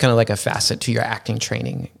 It's kind of like a facet to your acting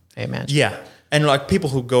training, I imagine. Yeah. And like people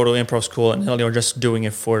who go to improv school in Italy are just doing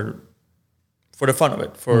it for the fun of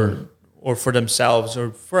it, or for themselves,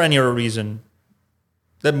 or for any other reason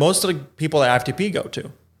that most of the people at IFTP go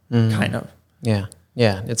to, kind of. Yeah.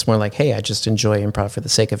 It's more like, hey, I just enjoy improv for the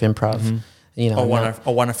sake of improv. You know,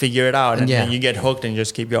 I want to figure it out, and then you get hooked and you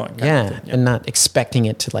just keep going. And not expecting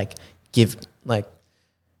it to like give like.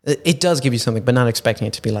 It does give you something, but not expecting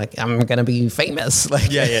it to be like, I'm going to be famous. Like,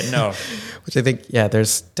 no. Which I think,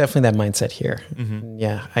 there's definitely that mindset here.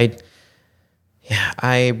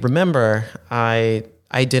 I remember I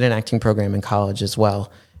did an acting program in college as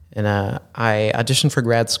well. And I auditioned for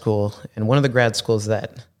grad school. And one of the grad schools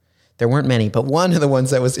that, there weren't many, but one of the ones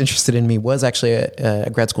that was interested in me was actually a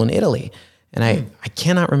grad school in Italy. And I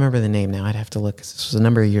cannot remember the name now. I'd have to look, because this was a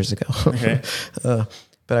number of years ago. Okay.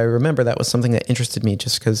 But I remember that was something that interested me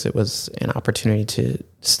just because it was an opportunity to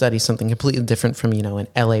study something completely different from, an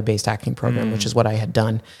LA-based acting program, which is what I had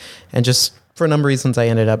done. And just for a number of reasons, I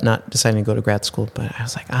ended up not deciding to go to grad school. But I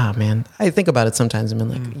was like, man, I think about it sometimes. I've been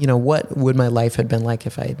like, what would my life have been like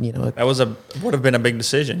if I, That would have been a big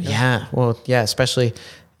decision. Yeah. Well, especially...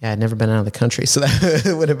 I'd never been out of the country, so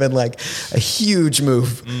that would have been like a huge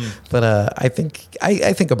move. But I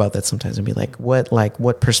think about that sometimes and be like,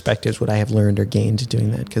 what perspectives would I have learned or gained doing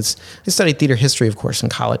that? Because I studied theater history, of course, in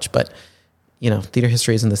college, but theater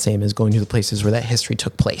history isn't the same as going to the places where that history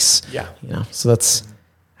took place. Yeah. So that's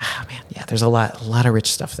there's a lot of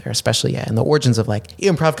rich stuff there, especially and the origins of like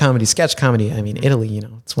improv comedy, sketch comedy. I mean, Italy,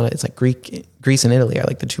 it's like Greece and Italy are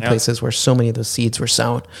like the two places where so many of those seeds were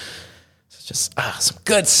sown. Just some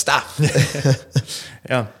good stuff.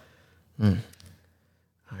 Yeah. All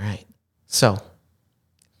right. So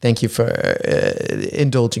thank you for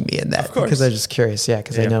indulging me in that. Of course. Because I was just curious.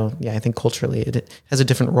 Because I know, I think culturally it has a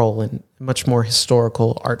different role and much more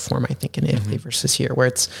historical art form, I think, in Italy versus here, where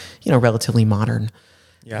it's, relatively modern.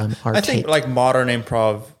 Yeah. I think like modern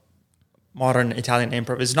Italian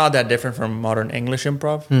improv is not that different from modern English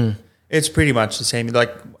improv. It's pretty much the same.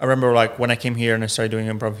 Like, I remember like when I came here and I started doing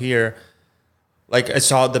improv here, like I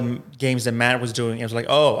saw the games that Matt was doing. I was like,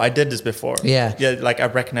 oh, I did this before. Yeah. Like I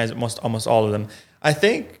recognize almost all of them. I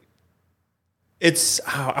think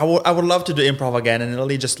I would love to do improv again and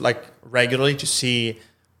really just like regularly to see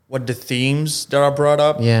what the themes that are brought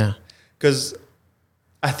up. Yeah. Because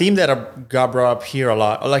a theme that got brought up here a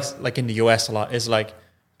lot, or like in the US a lot, is like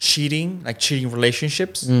cheating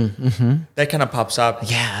relationships. That kind of pops up.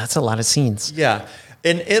 Yeah, that's a lot of scenes. Yeah.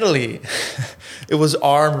 In Italy, it was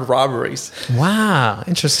armed robberies. Wow,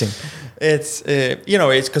 interesting. It's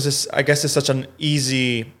it's because I guess it's such an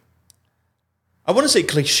easy. I wouldn't say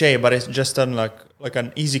cliche, but it's just like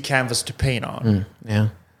an easy canvas to paint on. Yeah,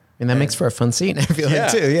 and that makes for a fun scene. I feel like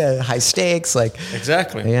too. Yeah, high stakes, like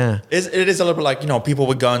exactly. Yeah, it is a little bit like people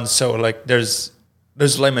with guns. So like there's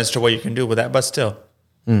limits to what you can do with that, but still.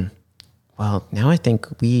 Well, now I think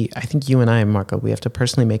you and I, Marco, we have to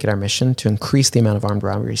personally make it our mission to increase the amount of armed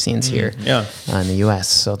robbery scenes here in the U.S.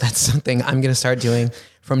 So that's something I'm going to start doing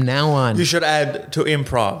from now on. You should add to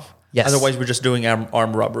improv. Yes. Otherwise, we're just doing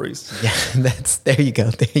armed robberies. Yeah, there you go.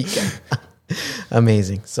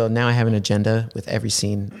 Amazing. So now I have an agenda with every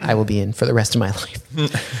scene I will be in for the rest of my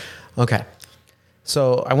life. Okay.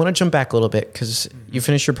 So I want to jump back a little bit because you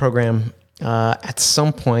finished your program. At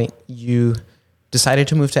some point, you decided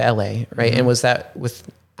to move to LA, right? And was that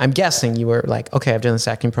I'm guessing you were like, okay, I've done this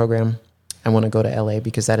acting program. I want to go to LA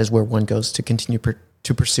because that is where one goes to continue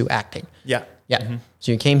to pursue acting. Yeah. Yeah.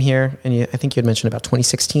 So you came here and I think you had mentioned about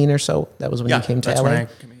 2016 or so. That was when you came to LA? When I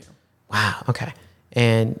came here. Wow. Okay.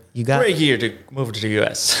 And you got... Great year to move to the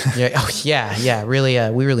US. Yeah. Really,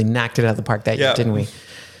 we really knocked it out of the park that year, didn't we?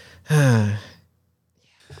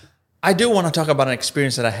 I do want to talk about an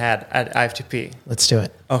experience that I had at IFTP. Let's do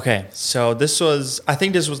it. Okay, so I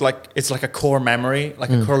think this was it's like a core memory, like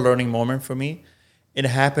a core learning moment for me. It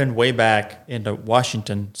happened way back in the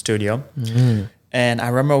Washington studio. And I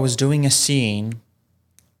remember I was doing a scene.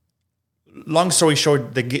 Long story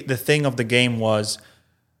short, the thing of the game was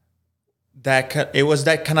that it was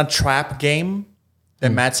that kind of trap game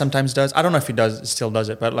that Matt sometimes does. I don't know if he still does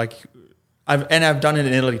it, but like I've done it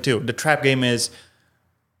in Italy too. The trap game is,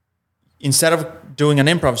 instead of doing an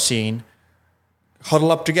improv scene,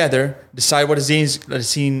 huddle up together, decide what the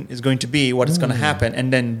scene is going to be, what is going to happen,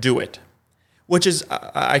 and then do it. Which is,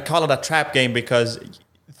 I call it a trap game because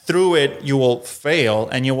through it, you will fail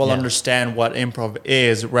and you will understand what improv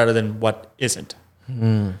is rather than what isn't.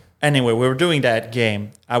 Anyway, we were doing that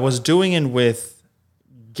game. I was doing it with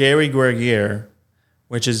Gary Gregier,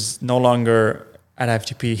 which is no longer at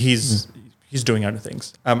FTP. He's doing other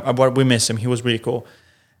things. But we miss him. He was really cool.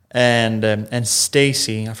 And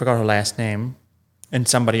Stacy, I forgot her last name, and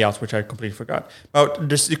somebody else, which I completely forgot. But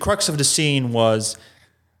the crux of the scene was,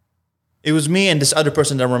 it was me and this other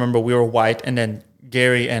person that I remember. We were white, and then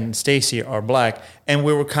Gary and Stacy are black, and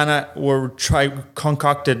we were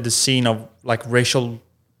concocted the scene of like racial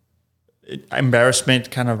embarrassment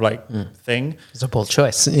kind of like thing. It's a bold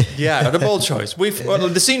choice. Yeah, the bold choice.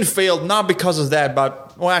 The scene failed not because of that,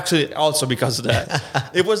 but actually also because of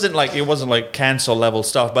that. It wasn't like cancel level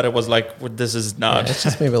stuff, but it was like, well, this is not. It's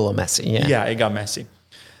just maybe a little messy. Yeah. Yeah, it got messy.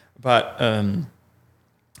 But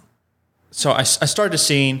so I started the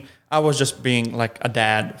scene. I was just being like a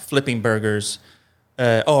dad flipping burgers.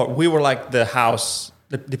 We were like the house,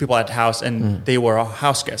 the people at the house, and they were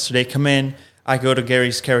house guests. So they come in. I go to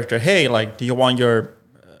Gary's character. Hey, like, do you want your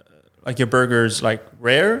burgers like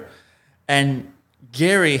rare? And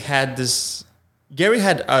Gary had this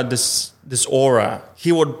aura.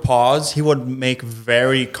 He would pause. He would make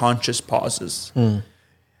very conscious pauses, and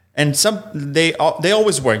they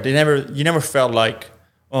always worked. You never felt like,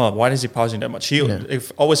 oh, why is he pausing that much?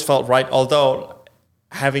 It always felt right. Although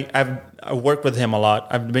I worked with him a lot.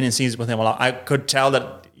 I've been in scenes with him a lot. I could tell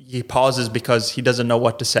that he pauses because he doesn't know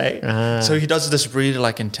what to say. So he does this really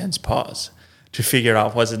like intense pause to figure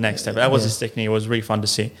out what's the next step. That was his technique. It was really fun to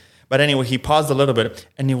see. But anyway, he paused a little bit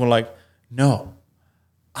and he was like, no,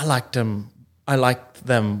 I liked them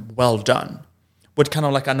well done. With kind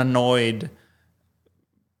of like an annoyed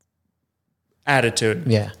attitude.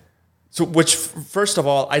 Yeah. So, which first of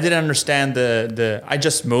all, I didn't understand I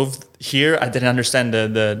just moved here. I didn't understand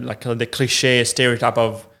the cliche stereotype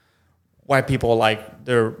of white people like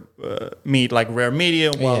their meat like rare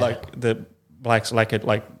medium, while like the blacks like it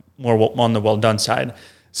like more on the well done side.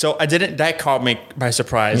 So that caught me by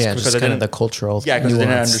surprise. Yeah, because kind of the cultural. Yeah, because I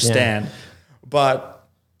didn't understand. Yeah. But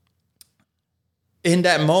in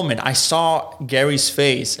that moment, I saw Gary's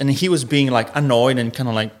face, and he was being like annoyed and kind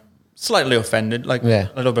of like slightly offended, like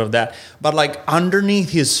a little bit of that. But like underneath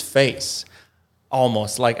his face,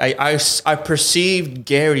 almost like I perceived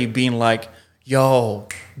Gary being like, yo,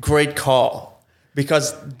 great call.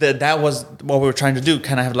 Because that was what we were trying to do,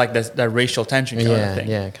 kind of have like that racial tension kind of thing.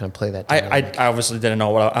 Yeah, kind of play that. I obviously didn't know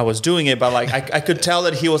what I was doing it, but like I could tell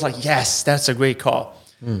that he was like, yes, that's a great call.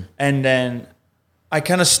 And then I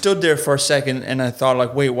kind of stood there for a second and I thought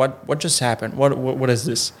like, wait, what just happened? What is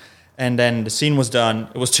this? And then the scene was done.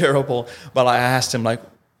 It was terrible. But I asked him like,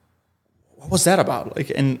 what was that about?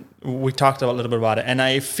 Like, and we talked a little bit about it. And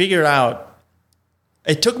I figured out,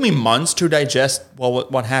 it took me months to digest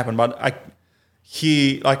what happened, but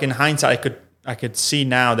in hindsight, I could see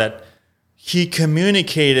now that he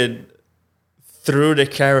communicated through the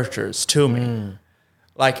characters to me.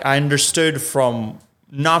 Like I understood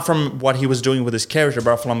not from what he was doing with his character,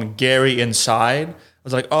 but from Gary inside. I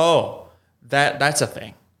was like, oh, that's a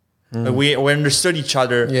thing. Like we understood each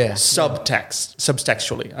other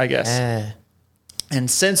subtextually, I guess. And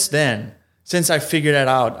since then, since I figured that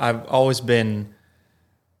out,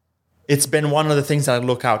 it's been one of the things that I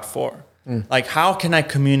look out for. Like, how can I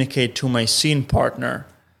communicate to my scene partner,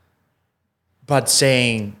 but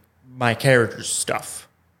saying my character's stuff?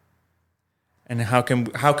 And how can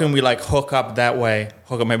we like hook up that way?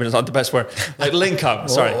 Hook up, maybe that's not the best word. Like link up.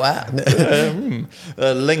 Sorry. Wow.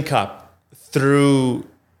 Link up through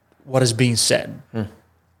what is being said,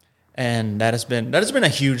 and that has been a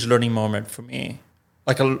huge learning moment for me.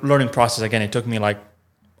 Like a learning process. Again, it took me like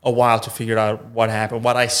a while to figure out what happened,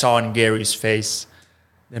 what I saw in Gary's face.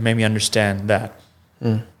 That made me understand that.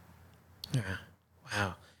 Yeah.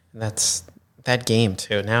 Wow. That's that game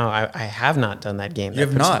too. Now I have not done that game,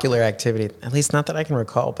 that particular activity, at least not that I can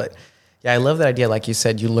recall. But yeah, I love that idea. Like you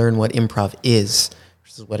said, you learn what improv is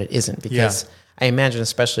versus what it isn't. Because I imagine,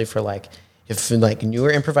 especially for like, if like newer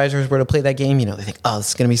improvisers were to play that game, they think, oh, this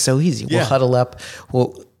is going to be so easy. We'll huddle up,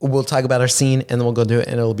 we'll talk about our scene, and then we'll go do it,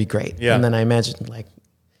 and it'll be great. Yeah. And then I imagine like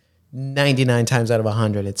 99 times out of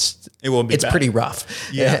 100, it's pretty rough.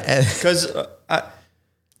 Yeah,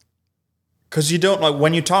 because you don't like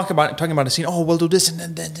when you talking about a scene. Oh, we'll do this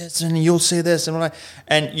and then this, and you'll say this,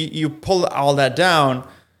 and you pull all that down,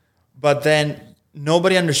 but then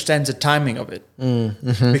nobody understands the timing of it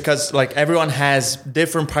because like everyone has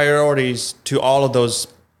different priorities to all of those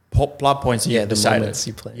plot points that you decided.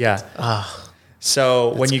 You play. Yeah.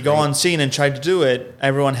 So when you go on scene and try to do it,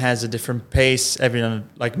 everyone has a different pace. Everyone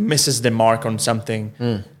like misses the mark on something,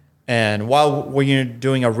 And while when you're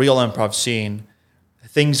doing a real improv scene,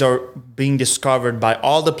 things are being discovered by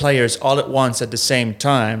all the players all at once at the same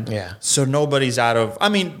time. Yeah. So nobody's out of. I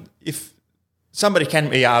mean, if somebody can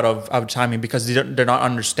be out of timing because they're not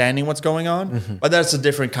understanding what's going on, but that's a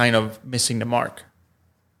different kind of missing the mark.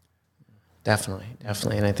 Definitely.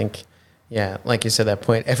 And I think, yeah, like you said, that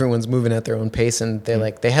point, everyone's moving at their own pace, and they're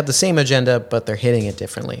like, they have the same agenda, but they're hitting it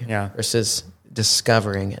differently. Yeah. Versus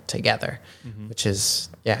discovering it together, which is,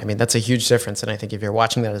 yeah, I mean, that's a huge difference. And I think if you're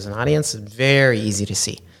watching that as an audience, it's very easy to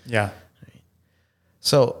see. Yeah.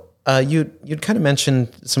 So you'd kind of mentioned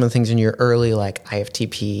some of the things in your early like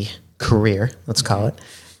IFTP career, let's call it,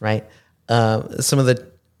 right? Some of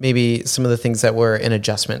the things that were an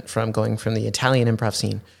adjustment from going from the Italian improv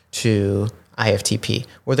scene to IFTP.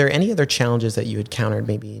 Were there any other challenges that you encountered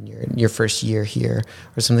maybe in your first year here,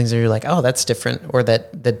 or some things that you're like, oh, that's different, or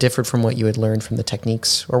that differed from what you had learned from the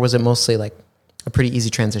techniques, or was it mostly like a pretty easy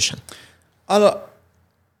transition? On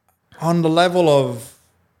the level of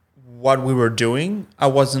what we were doing,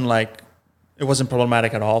 it wasn't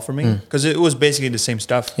problematic at all for me because it was basically the same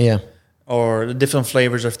stuff. Yeah. Or the different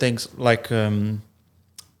flavors of things like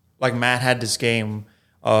Matt had this game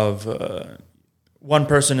of one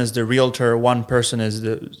person is the realtor, one person is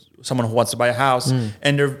someone who wants to buy a house,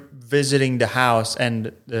 and they're visiting the house,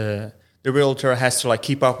 and the realtor has to like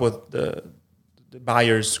keep up with the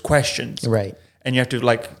buyer's questions, right? And you have to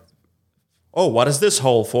like, oh, what is this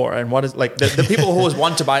hole for? And what is like the people who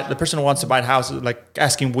want to buy, the person who wants to buy the house is like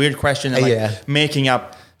asking weird questions and like making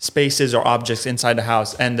up spaces or objects inside the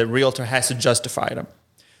house, and the realtor has to justify them.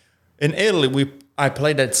 In Italy, I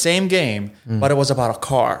played that same game, but it was about a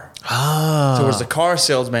car. Ah. So it was the car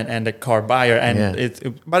salesman and the car buyer, and it's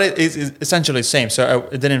essentially the same. So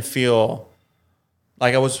it didn't feel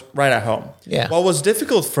like I was right at home. Yeah. What was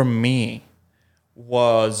difficult for me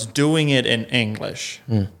was doing it in English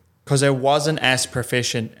because I wasn't as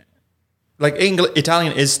proficient. Like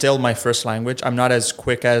Italian is still my first language. I'm not as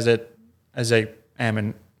quick as I am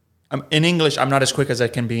in English. I'm not as quick as I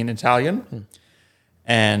can be in Italian.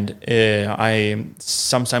 And I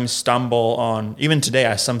sometimes stumble on, even today,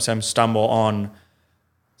 I sometimes stumble on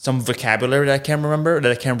some vocabulary that I can't remember,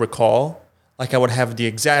 that I can't recall. Like I would have the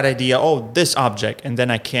exact idea, oh, this object, and then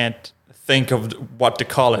I can't think of what to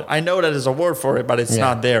call it. I know that there's a word for it, but it's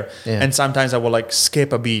not there. Yeah. And sometimes I will like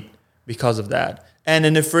skip a beat because of that. And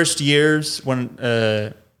in the first years, when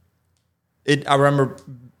I remember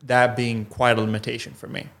that being quite a limitation for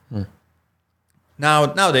me.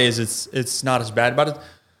 Nowadays it's not as bad, but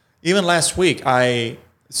even last week I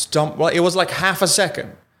stumped. Well, it was like half a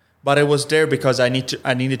second, but it was there because I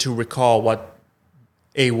needed to recall what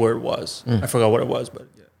a word was. I forgot what it was, but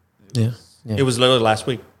it was literally last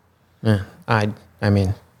week. Yeah, I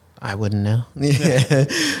mean, I wouldn't know.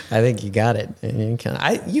 I think you got it.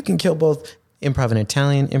 You can kill both improv in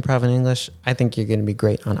Italian, improv in English. I think you're going to be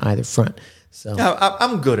great on either front. So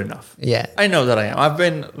I'm good enough. Yeah, I know that I am. I've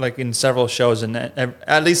been like in several shows, and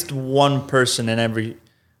at least one person in every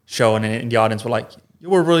show and in the audience were like, "You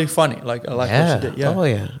were really funny." Like I like what you did. Yeah. Oh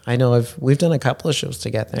yeah, I know. We've done a couple of shows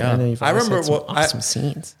together. Yeah. I know you've remember had some awesome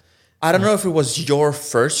scenes. I don't know if it was your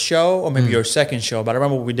first show or maybe your second show, but I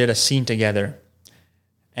remember we did a scene together,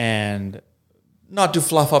 and not to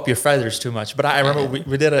fluff up your feathers too much, but I remember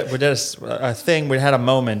we did a thing. We had a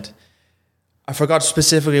moment. I forgot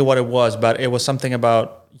specifically what it was, but it was something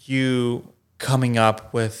about you coming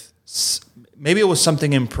up with, maybe it was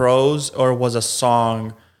something in prose or it was a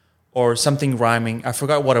song or something rhyming. I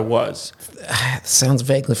forgot what it was. Sounds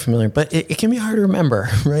vaguely familiar, but it can be hard to remember,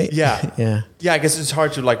 right? Yeah. Yeah. Yeah, I guess it's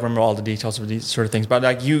hard to like remember all the details of these sort of things, but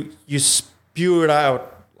like you spew it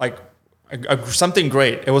out like something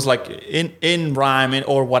great. It was like in rhyme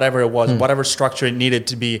or whatever it was, whatever structure it needed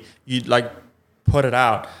to be, you like put it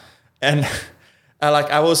out. And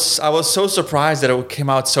I was so surprised that it came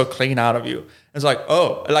out so clean out of you. It's like,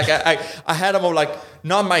 oh, like I had him like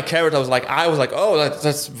not my character. I was like, oh,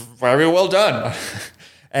 that's very well done.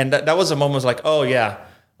 And that was a moment. I was like, oh yeah,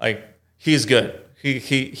 like he's good.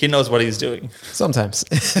 He knows what he's doing. Sometimes.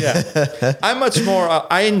 Yeah, I'm much more.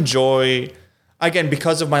 I enjoy, again,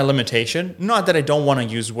 because of my limitation. Not that I don't want to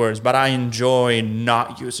use words, but I enjoy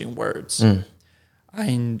not using words.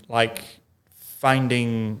 I like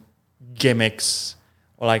finding gimmicks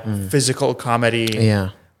or like physical comedy,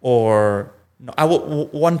 or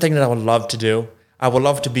one thing that I would love to do, I would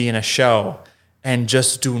love to be in a show and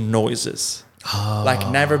just do noises. Like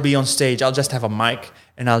never be on stage. I'll just have a mic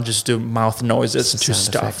and I'll just do mouth noises to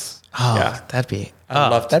stuff. Effects. Oh, yeah, that'd be I'd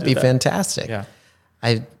love to that'd do be fantastic. Yeah,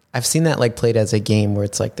 I I've seen that like played as a game where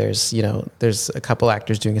it's like there's a couple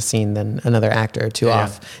actors doing a scene, then another actor or two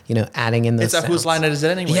off, adding in those. It's a whose line is it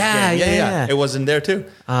anyway? Yeah. It was in there too.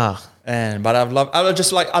 But I'll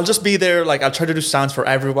just be there. Like I'll try to do sounds for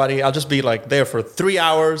everybody. I'll just be like there for 3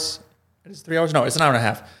 hours. It's 3 hours? No, it's an hour and a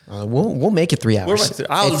half. We'll make it 3 hours.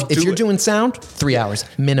 If you're doing sound, 3 hours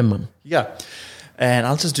minimum. Yeah, and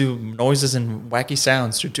I'll just do noises and wacky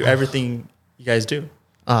sounds to everything you guys do.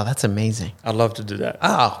 Oh, that's amazing. I'd love to do that.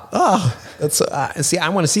 That's see, I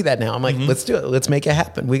want to see that now. I'm like, let's do it. Let's make it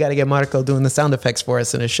happen. We got to get Marco doing the sound effects for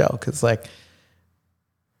us in a show because, like,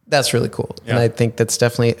 that's really cool. Yeah. And I think that's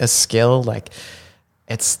definitely a skill. Like,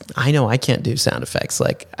 I know I can't do sound effects.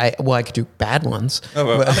 Like, I could do bad ones. Oh,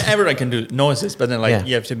 well, everyone can do noises, but then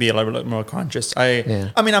you have to be a little bit more conscious.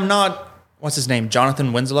 I'm not. What's his name?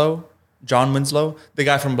 John Winslow, the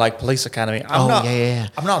guy from like Police Academy. I'm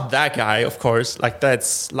not that guy, of course. Like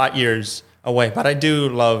that's light years away. But I do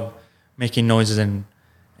love making noises and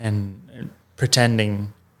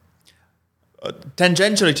pretending.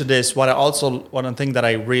 Tangentially to this, one thing that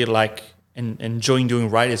I really like and enjoying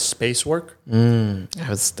doing right is space work. I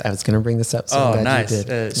was going to bring this up. So nice.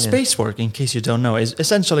 Space work, in case you don't know, is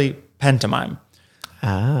essentially pantomime.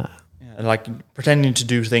 Like pretending to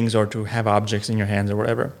do things or to have objects in your hands or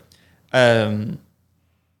whatever.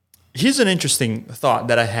 Here's an interesting thought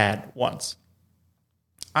that I had once.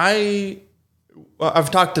 I've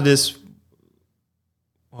talked to this.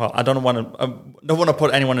 Well, I don't want to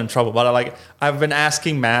put anyone in trouble, but I've been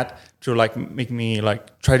asking Matt to like make me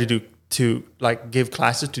like try to give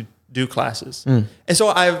classes to do classes, and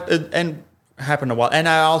so and happened a while, and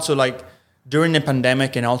I also like during the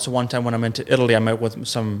pandemic, and also one time when I went to Italy, I met with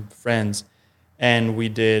some friends. And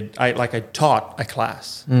I taught a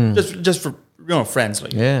class just for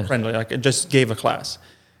friendly, like I just gave a class,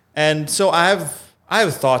 and so I have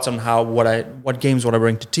thoughts on what games would I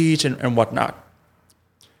bring to teach and whatnot.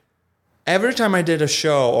 Every time I did a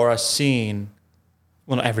show or a scene,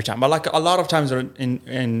 well, not every time, but like a lot of times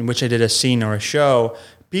in which I did a scene or a show,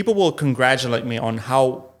 people will congratulate me on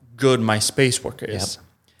how good my space work is. Yep.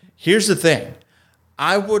 Here's the thing,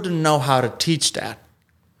 I wouldn't know how to teach that.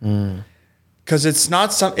 Because it's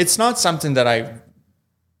not something that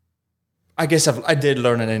I guess I did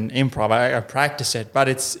learn it in improv. I practice it, but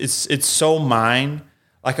it's so mine.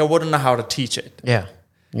 Like I wouldn't know how to teach it. Yeah.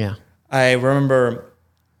 I remember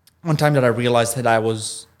one time that I realized that I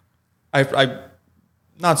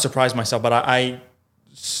not surprised myself, but I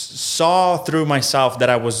saw through myself that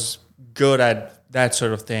I was good at that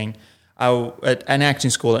sort of thing. At an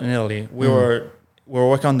acting school in Italy, we were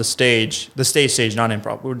working on the stage, not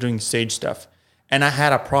improv. We were doing stage stuff. And I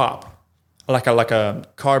had a prop, like a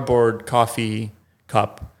cardboard coffee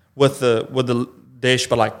cup with the dish,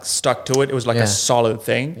 but like stuck to it. It was like a solid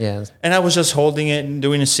thing. Yeah. And I was just holding it and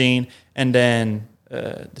doing a scene. And then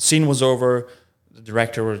the scene was over. The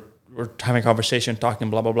director were having a conversation, talking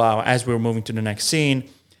blah blah blah as we were moving to the next scene.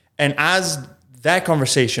 And as that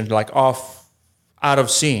conversation, like out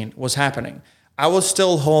of scene, was happening, I was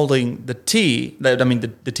still holding the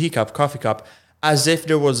the teacup, coffee cup, as if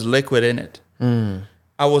there was liquid in it.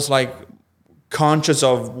 I was like conscious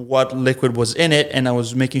of what liquid was in it, and I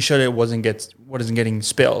was making sure that it wasn't getting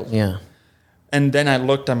spilled. Yeah. And then I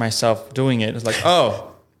looked at myself doing it. It's like,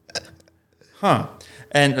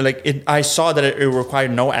 and like I saw that it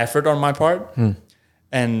required no effort on my part,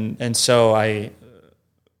 and so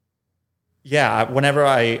whenever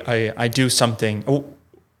I do something.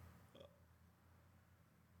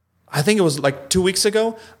 I think it was like 2 weeks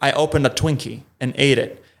ago, I opened a Twinkie and ate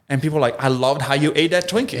it. And people were like, I loved how you ate that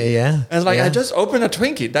Twinkie. Yeah. And it's like, I just opened a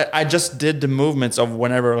Twinkie. That I just did the movements of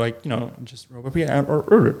whenever, like, just rub up here.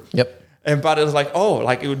 Yep. But it was like,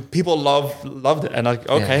 people loved it. And like,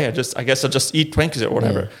 okay, I guess I'll just eat Twinkies or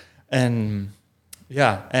whatever.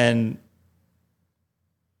 Yeah.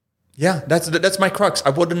 That's my crux. I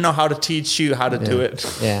wouldn't know how to teach you how to do it.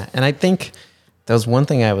 Yeah. And I think that was one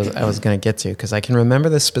thing I was going to get to, because I can remember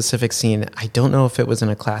this specific scene. I don't know if it was in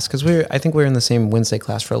a class, because I think we were in the same Wednesday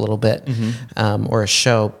class for a little bit, or a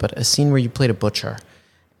show, but a scene where you played a butcher.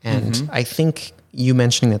 And I think you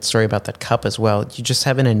mentioning that story about that cup as well, you just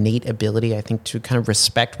have an innate ability, I think, to kind of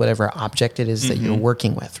respect whatever object it is that you're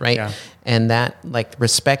working with, right? Yeah. And that like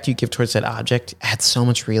respect you give towards that object adds so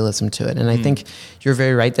much realism to it. And I think you're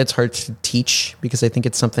very right. That's hard to teach, because I think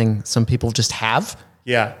it's something some people just have.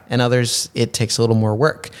 Yeah. And others, it takes a little more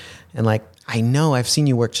work. And like, I know I've seen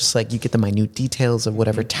you work, just like you get the minute details of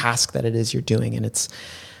whatever task that it is you're doing. And it's,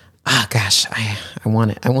 gosh, I want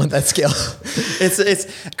it. I want that skill.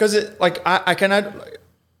 It's because I cannot,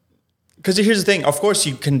 because here's the thing. Of course,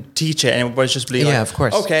 you can teach it, and everybody's just be like, of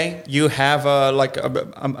course. Okay, you have like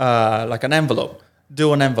an envelope.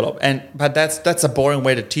 Do an envelope, but that's a boring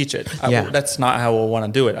way to teach it. That's not how I want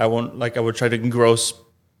to do it. I would try to engross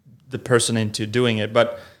the person into doing it,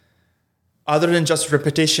 but other than just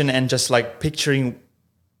repetition and just like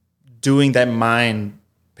doing that mind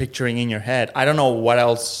picturing in your head, I don't know what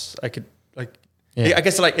else I could like. Yeah. I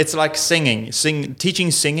guess like it's like singing. Teaching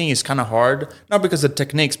singing is kind of hard, not because of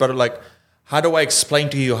techniques, but like how do I explain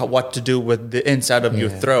to you what to do with the inside of your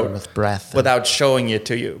throat with breath without showing it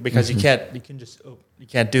to you? Because you can't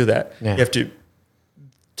do that. Yeah. You have to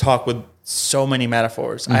talk with so many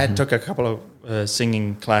metaphors. I took a couple of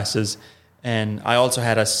singing classes, and I also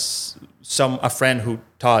had a friend who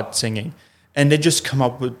taught singing, and they just come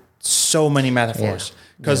up with so many metaphors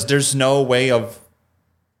because there's no way of.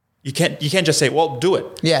 You can't just say, well, do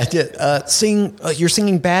it. Yeah, sing. You're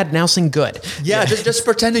singing bad. Now sing good. Yeah, just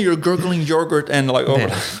pretend that you're gurgling yogurt and like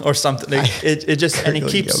or something. Like, it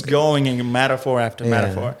keeps yogurt. Going in metaphor after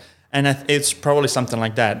metaphor, and it's probably something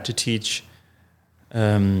like that to teach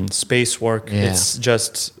space work. Yeah. It's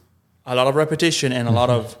just a lot of repetition and a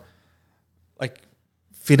lot of like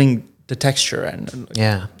feeling the texture and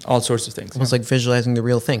all sorts of things. Almost like visualizing the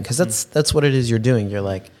real thing, because that's what it is you're doing. You're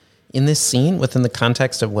like, in this scene, within the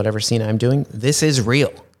context of whatever scene I'm doing, this is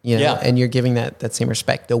real, and you're giving that same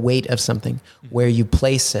respect, the weight of something, where you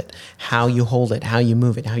place it, how you hold it, how you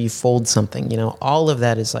move it, how you fold something, all of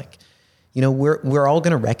that is like, we're all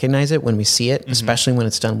going to recognize it when we see it, especially when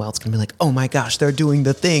it's done well. It's going to be like, oh my gosh, they're doing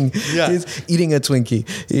the thing. Yeah. He's eating a Twinkie.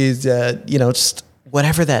 He's, just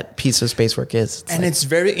whatever that piece of space work is. It's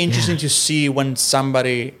very interesting to see when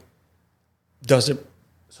somebody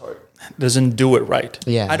doesn't do it right.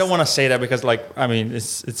 Yeah, I don't want to say that because,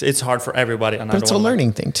 it's hard for everybody. But it's a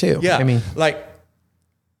learning thing too. Yeah, I mean,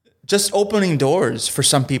 just opening doors for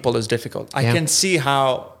some people is difficult. I can see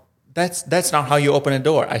how that's not how you open a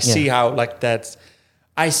door. I see how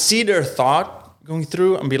I see their thought going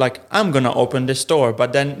through and be like, I'm gonna open this door,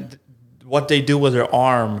 but then what they do with their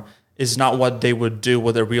arm is not what they would do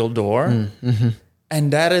with a real door,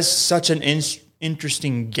 and that is such an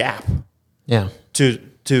interesting gap. Yeah, to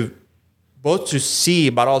both to see,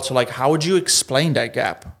 but also like, how would you explain that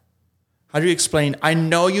gap? How do you explain, I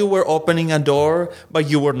know you were opening a door, but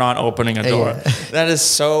you were not opening a door. Yeah. That is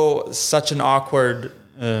such an awkward,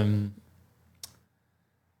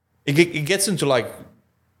 it gets into like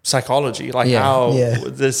psychology, like how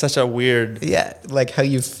there's such a weird. Yeah, like how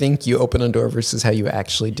you think you open a door versus how you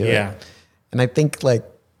actually do it. And I think like,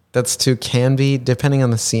 that's too can be, depending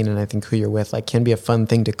on the scene and I think who you're with, like can be a fun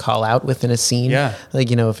thing to call out within a scene. Yeah.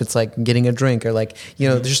 Like, if it's like getting a drink or like,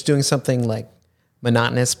 just doing something like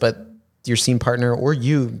monotonous, but your scene partner or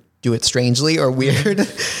you do it strangely or weird.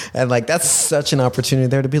 And like, that's such an opportunity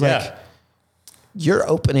there to be like, you're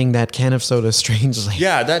opening that can of soda strangely.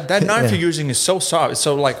 Yeah, that knife you're using is so soft. It's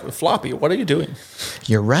so like floppy. What are you doing?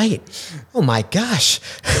 You're right. Oh my gosh.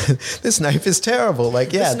 This knife is terrible. Like,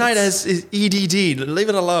 this knife is EDD. Leave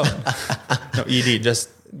it alone. No, ED, just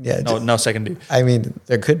no second D. I mean,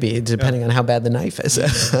 there could be, depending on how bad the knife is.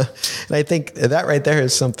 And I think that right there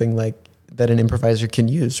is something like that an improviser can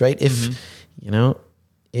use, right? If,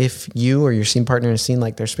 if you or your scene partner in a scene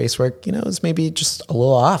like their space work, is maybe just a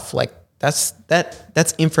little off, like, that's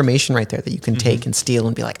information right there that you can take and steal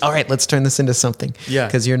and be like, all right, let's turn this into something. Yeah.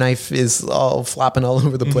 Because your knife is all flopping all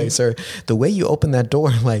over the place. Or the way you open that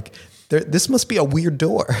door, like this must be a weird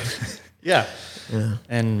door. Yeah.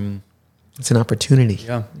 And it's an opportunity.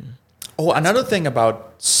 Yeah. Oh, another thing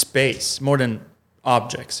about space, more than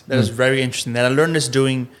objects, that is very interesting, that I learned this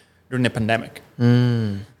during the pandemic.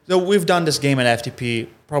 So we've done this game at FTP,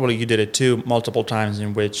 probably you did it too, multiple times,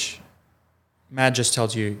 in which Matt just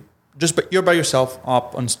tells you, you're by yourself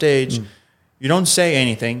up on stage. You don't say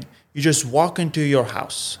anything. You just walk into your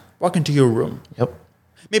house, walk into your room. Yep.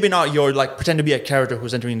 Maybe not you're like pretend to be a character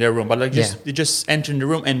who's entering their room, but like you just enter in the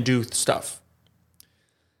room and do stuff.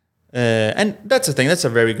 And that's the thing. That's a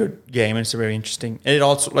very good game, and it's very interesting. And it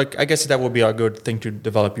also, like, I guess that would be a good thing to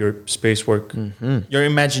develop your space work, your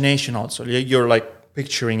imagination. Also, you're like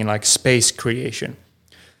picturing in like space creation.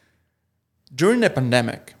 During the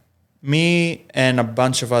pandemic, me and a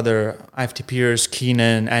bunch of other IFTPers,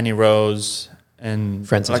 Keenan, Annie Rose, and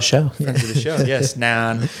friends of the show. Friends of the show, yes,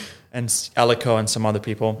 Nan and Elico and some other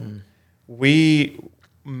people. We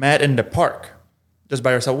met in the park, just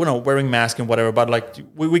by ourselves, wearing masks and whatever. But like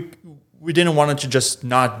we didn't want to just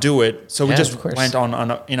not do it, so we just went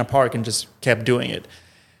in a park and just kept doing it.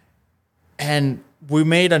 And we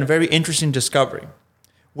made a very interesting discovery.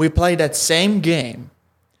 We played that same game,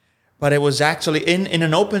 but it was actually in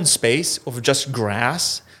an open space of just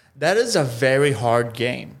grass, that is a very hard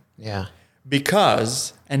game. Yeah.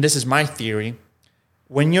 Because, and this is my theory,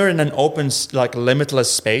 when you're in an open, like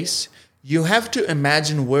limitless space, you have to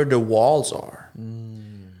imagine where the walls are.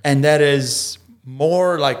 And that is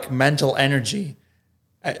more like mental energy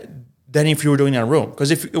than if you were doing it in a room.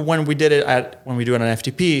 Because when we do it at an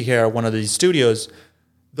FTP here at one of these studios,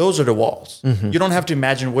 those are the walls. You don't have to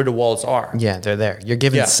imagine where the walls are. Yeah, they're there. You're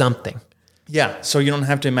given something. Yeah, so you don't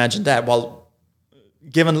have to imagine that. Well,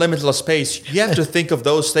 given limitless space, you have to think of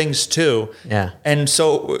those things too. Yeah. And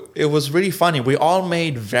so it was really funny. We all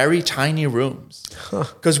made very tiny rooms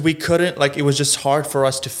because we couldn't, like, it was just hard for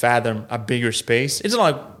us to fathom a bigger space. It's not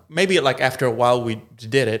like, maybe like after a while we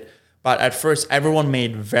did it, but at first everyone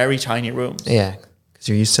made very tiny rooms. Yeah, because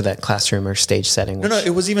you're used to that classroom or stage setting. No, it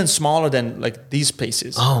was even smaller than like these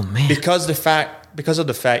spaces. Oh man. Because of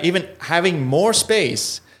the fact, even having more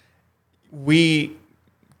space, we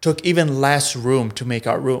took even less room to make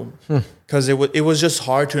our room because it was just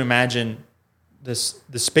hard to imagine the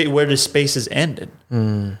space where the spaces ended.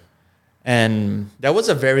 And that was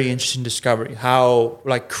a very interesting discovery, how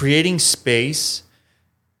like creating space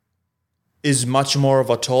is much more of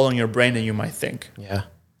a toll on your brain than you might think. Yeah.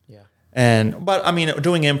 But I mean,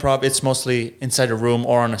 doing improv, it's mostly inside a room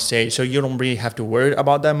or on a stage, so you don't really have to worry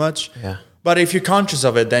about that much. Yeah. But if you're conscious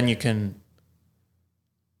of it, then you can.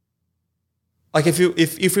 Like if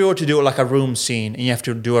we were to do like a room scene and you have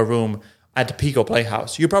to do a room at the Pico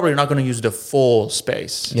Playhouse, you're probably not going to use the full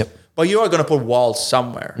space. Yep. But you are going to put walls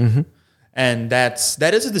somewhere, and that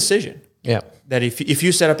is a decision. Yeah. That if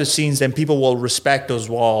you set up the scenes, then people will respect those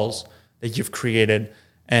walls that you've created,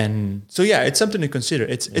 and so yeah, it's something to consider.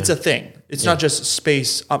 It's a thing. It's not just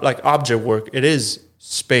space like object work. It is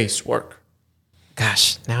space work.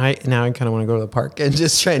 Gosh, now I kind of want to go to the park and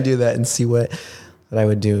just try and do that and see what I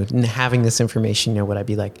would do. And having this information, would I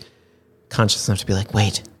be like conscious enough to be like,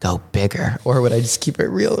 wait, go bigger, or would I just keep it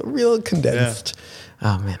real condensed?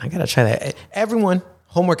 Yeah. Oh man, I gotta try that. Everyone,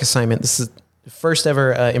 homework assignment. This is the first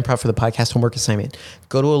ever improv for the podcast homework assignment.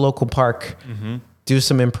 Go to a local park, do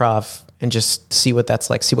some improv, and just see what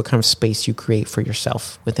that's like. See what kind of space you create for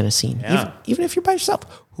yourself within a scene. Yeah. Even if you're by yourself,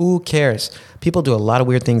 who cares? People do a lot of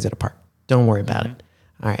weird things at a park. Don't worry about it.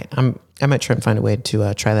 All right, I might try and find a way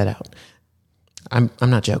to try that out. I'm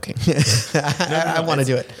not joking. I want to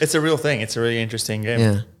do it. It's a real thing. It's a really interesting game.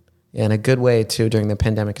 Yeah, and a good way too during the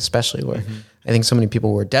pandemic, especially where I think so many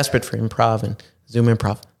people were desperate for improv, and Zoom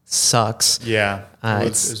improv sucks. Yeah,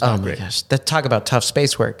 it's oh my gosh, talk about tough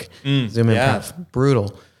space work. Zoom improv,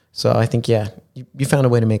 brutal. So I think you found a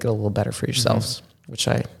way to make it a little better for yourselves, which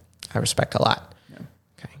I respect a lot. Yeah.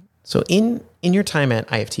 Okay, so in your time at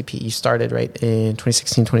IFTP, you started right in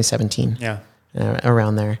 2016, 2017. Yeah,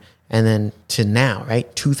 around there. And then to now,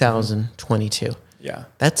 right? 2022. Yeah.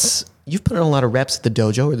 You've put in a lot of reps at the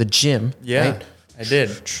dojo or the gym. Yeah, right? I did.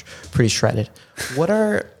 Pretty shredded. What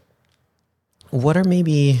are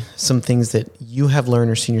maybe some things that you have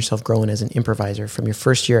learned or seen yourself growing as an improviser from your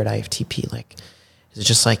first year at IFTP? Like, is it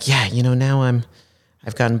just like, now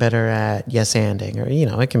I've gotten better at yes-anding,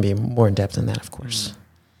 or, it can be more in depth than that, of course.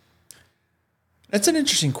 That's an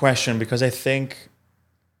interesting question because I think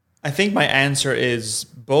my answer is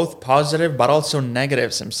both positive but also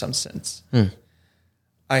negative in some sense.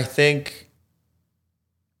 I think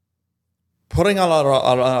putting on a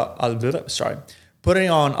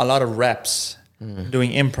lot of reps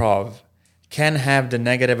doing improv can have the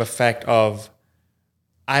negative effect of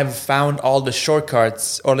I've found all the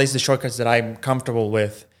shortcuts, or at least the shortcuts that I'm comfortable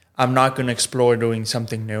with. I'm not going to explore doing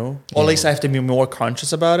something new. Or at least I have to be more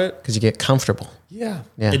conscious about it. Because you get comfortable. Yeah.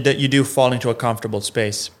 You do fall into a comfortable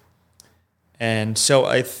space. And so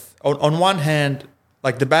on one hand,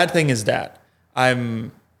 like the bad thing is that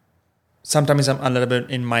sometimes I'm a little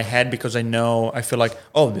bit in my head because I feel like,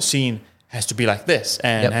 the scene has to be like this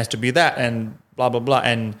and has to be that and blah, blah, blah.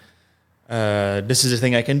 And this is the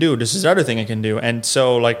thing I can do. This is the other thing I can do. And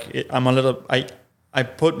so like I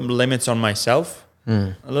put limits on myself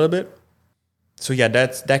a little bit. So yeah,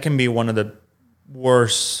 that can be one of the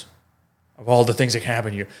worst of all the things that can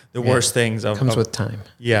happen here. The worst things comes with time.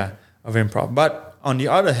 Yeah. Of improv. But on the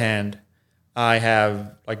other hand, I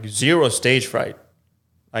have like zero stage fright,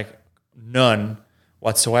 like none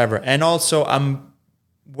whatsoever. And also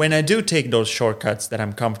when I do take those shortcuts that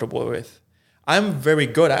I'm comfortable with, I'm very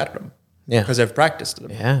good at them. Yeah. Because I've practiced them.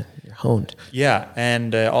 Yeah. You're honed. Yeah.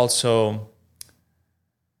 And also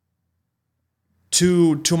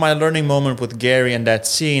to my learning moment with Gary and that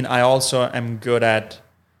scene, I also am good at,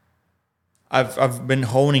 I've been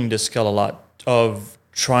honing this skill a lot of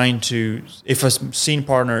trying to, if a scene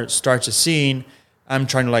partner starts a scene, I'm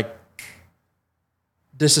trying to like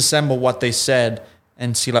disassemble what they said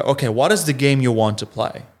and see like, okay, what is the game you want to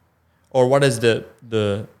play, or what is the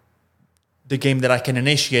game that I can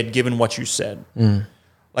initiate given what you said.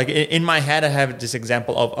 Like in my head, I have this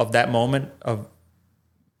example of that moment of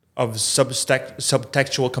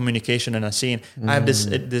subtextual communication in a scene. I have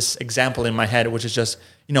this example in my head, which is just,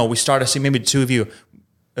 we start a scene, maybe two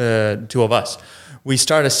of us. We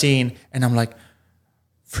start a scene and I'm like,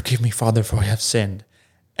 forgive me, Father, for I have sinned.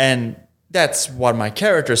 And that's what my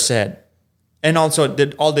character said. And also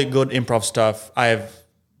did all the good improv stuff. I've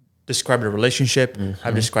described a relationship,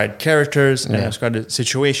 I've described characters, and I've described the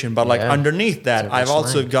situation. But like underneath that, I've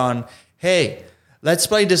also gone, hey, let's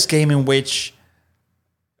play this game in which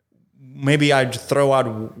maybe I'd throw out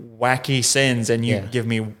wacky sins and you give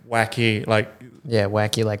me wacky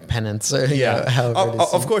wacky like penance.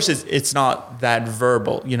 Of course, it's not that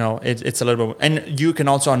verbal. It's a little bit, and you can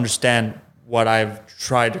also understand what I've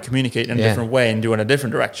tried to communicate in a different way and do in a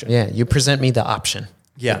different direction. Yeah, you present me the option.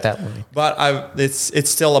 Yeah, but it's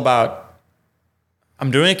still about,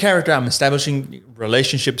 I'm doing a character, I'm establishing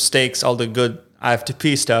relationship stakes, all the good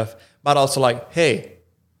IFTP stuff, but also like, hey,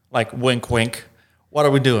 like wink, wink, what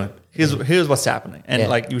are we doing? Here's what's happening, and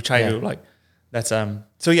like you try to like, that's so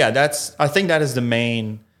that's, I think that is the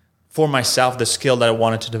main, for myself, the skill that I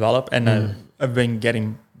wanted to develop, and I've been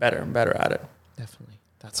getting better and better at it. Definitely,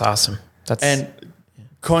 that's awesome.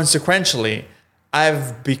 Consequentially,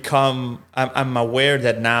 I'm aware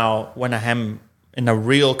that now when I am in a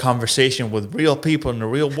real conversation with real people in the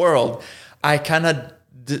real world, I kind of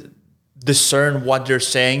discern what they're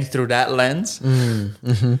saying through that lens.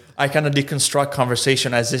 I kind of deconstruct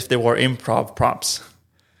conversation as if they were improv prompts,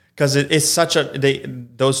 because it's such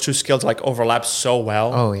those two skills like overlap so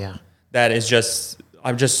well. Oh yeah, that is just,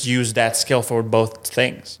 I've just used that skill for both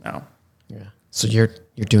things now. Yeah. So you're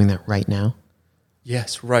doing that right now?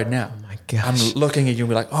 Yes, right now. Oh my gosh. I'm looking at you and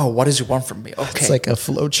be like, oh, what does you want from me? Okay. It's like a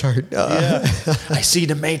flow chart. Yeah. I see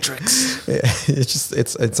the matrix. Yeah,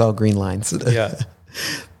 it's all green lines. Yeah.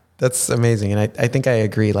 That's amazing. And I think I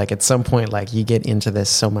agree. Like at some point, like you get into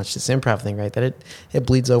this so much, this improv thing, right? That it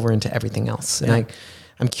bleeds over into everything else. And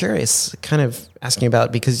I'm curious, kind of asking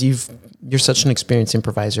about, because you're such an experienced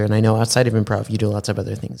improviser, and I know outside of improv, you do lots of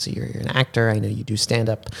other things. So you're an actor. I know you do stand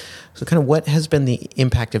up. So kind of what has been the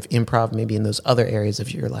impact of improv maybe in those other areas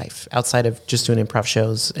of your life outside of just doing improv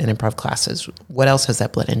shows and improv classes? What else has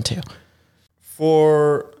that bled into?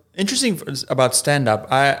 Interesting about stand up,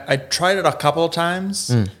 I tried it a couple of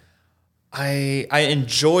times. I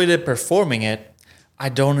enjoyed it, performing it. I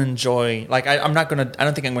don't enjoy, like, I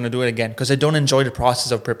don't think I'm gonna do it again, because I don't enjoy the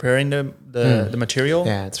process of preparing the material.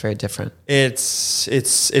 Yeah, it's very different.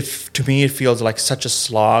 To me, it feels like such a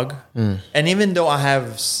slog. And even though I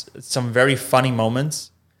have some very funny moments,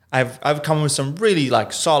 I've come with some really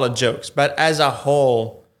like solid jokes, but as a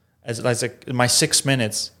whole, as like my 6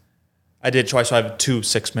 minutes, I did try, so I have 2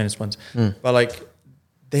 6-minute ones, but like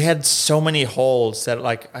they had so many holes that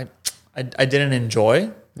like I didn't enjoy.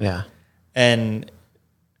 Yeah. And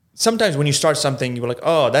sometimes when you start something, you're like,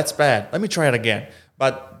 oh, that's bad, let me try it again.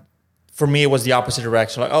 But for me, it was the opposite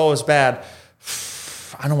direction. Like, oh, it's bad,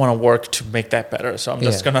 I don't want to work to make that better, so I'm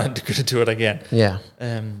just gonna do it again. Yeah.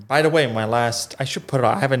 By the way, I should put it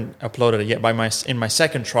out. I haven't uploaded it yet. In my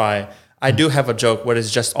second try, I do have a joke where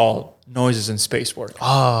it's just all noises and space work.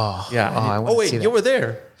 Oh. Yeah. Wait, you were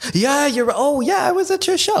there. Yeah, I was at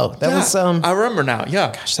your show. That was I remember now.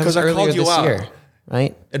 Yeah. Gosh, that was earlier this year,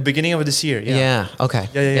 right? At the beginning of this year. Yeah. Yeah. Okay.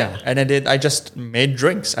 Yeah. And I just made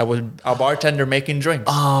drinks. I was a bartender making drinks.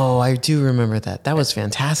 Oh, I do remember that. That was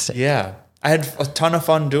fantastic. Yeah. I had a ton of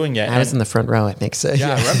fun doing it. I was in the front row, I think. So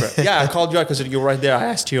yeah, I remember. Yeah, I called you out because you were right there. I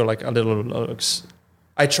asked you like a little.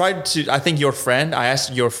 I think I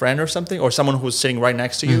asked your friend or something, or someone who was sitting right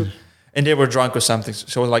next to you, and they were drunk or something.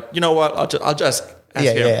 So I was like, you know what? I'll just ask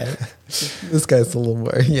him. Yeah. This guy's a little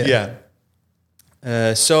more. Yeah.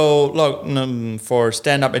 So look, for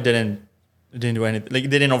stand up, it didn't do anything. Like,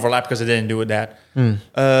 they didn't overlap because I didn't do that.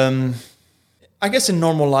 I guess in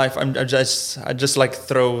normal life, I just like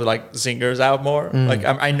throw like zingers out more. Like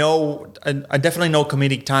I definitely know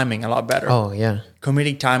comedic timing a lot better. Oh yeah.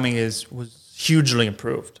 Comedic timing was hugely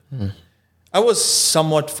improved. I was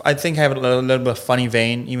I think I have a little bit of funny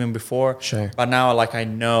vein even before. Sure. But now like I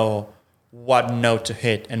know what note to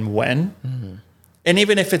hit and when. And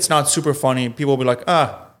even if it's not super funny, people will be like,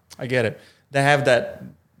 I get it. They have that,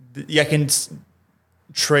 I can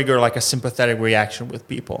trigger like a sympathetic reaction with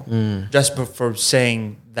people just for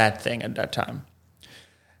saying that thing at that time.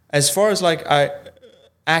 As far as like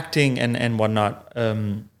acting and whatnot,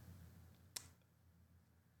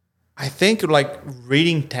 I think like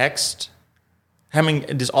reading text, having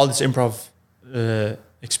all this improv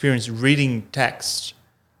experience reading text,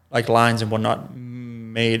 like lines and whatnot,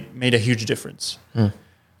 made a huge difference.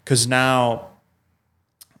 Because now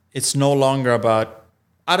it's no longer about,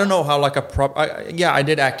 I don't know how like I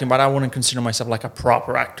did acting, but I wouldn't consider myself like a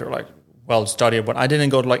proper actor, like well studied. But I didn't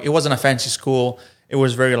go to like, it wasn't a fancy school. It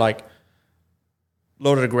was very like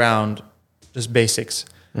low to the ground, just basics.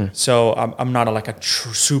 So I'm not like a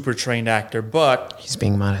super trained actor, but he's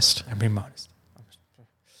being modest. I'm being modest.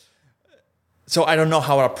 So I don't know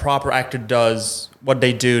how a proper actor does what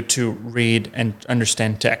they do to read and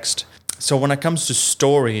understand text. So when it comes to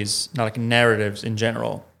stories, not like narratives in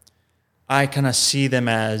general, I kind of see them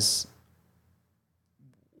as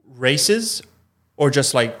races or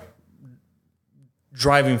just like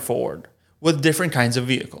driving forward with different kinds of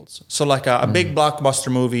vehicles. So like a big blockbuster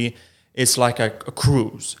movie, it's like a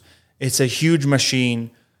cruise. It's a huge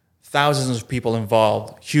machine, thousands of people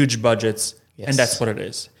involved, huge budgets, and that's what it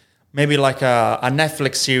is. Maybe like a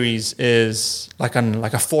Netflix series is like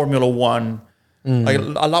a Formula One, like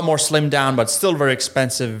a lot more slimmed down, but still very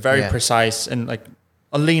expensive, very precise, and like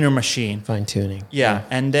a leaner machine. Fine tuning. Yeah.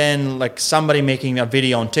 And then like somebody making a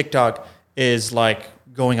video on TikTok is like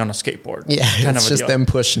going on a skateboard. Yeah, it's just them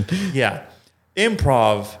pushing. Yeah.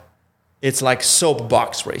 Improv, it's like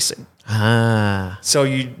soapbox racing. So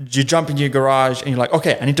you jump into your garage and you're like,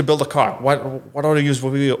 okay, I need to build a car. What do I use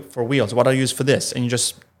for wheels? What do I use for this? And you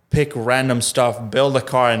just pick random stuff, build a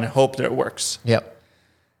car, and hope that it works. Yep.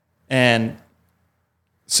 And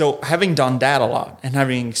so having done that a lot and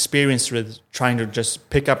having experience with trying to just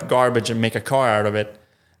pick up garbage and make a car out of it,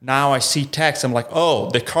 now I see text. I'm like, oh,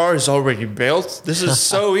 the car is already built. This is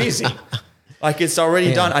so easy. Like it's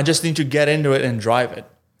already done. I just need to get into it and drive it.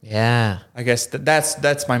 Yeah. I guess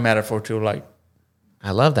that's my metaphor too. Like,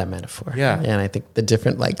 I love that metaphor. Yeah. And I think the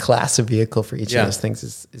different like class of vehicle for each of those things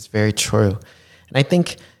is very true. And I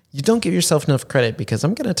think you don't give yourself enough credit because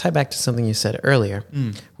I'm going to tie back to something you said earlier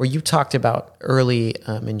where you talked about early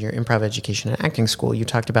in your improv education and acting school, you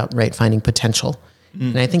talked about, right, finding potential.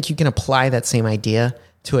 And I think you can apply that same idea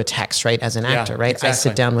to a text, right? As an actor, right? Exactly. I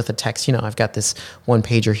sit down with a text, I've got this one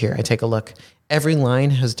pager here. I take a look. Every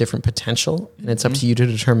line has different potential and it's up to you to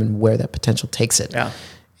determine where that potential takes it. Yeah.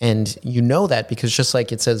 And you know that because just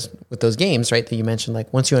like it says with those games, right, that you mentioned,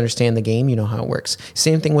 like once you understand the game, you know how it works.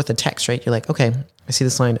 Same thing with the text, right? You're like, okay, I see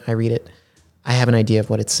this line, I read it. I have an idea of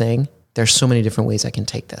what it's saying. There's so many different ways I can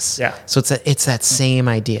take this. Yeah. So it's that same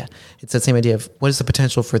idea. It's that same idea of what is the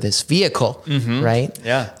potential for this vehicle, right?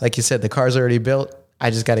 Yeah. Like you said, the car's already built. I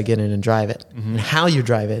just got to get in and drive it. And how you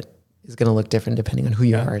drive it is going to look different depending on who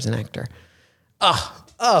you are as an actor.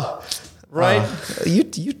 Right.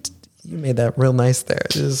 You made that real nice there.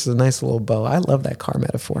 This is a nice little bow. I love that car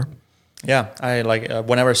metaphor. Yeah. I like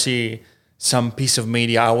whenever I see some piece of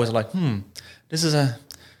media, I always like, this is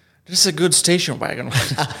a good station wagon.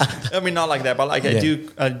 I mean, not like that, but like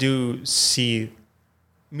I do see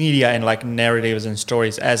media and like narratives and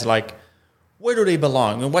stories as like, where do they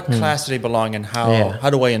belong and what class do they belong and how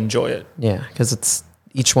do I enjoy it? Yeah, because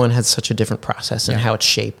each one has such a different process and how it's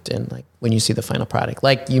shaped and like when you see the final product,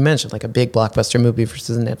 like you mentioned, like a big blockbuster movie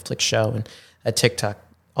versus a Netflix show and a TikTok,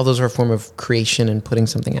 all those are a form of creation and putting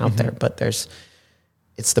something out there, but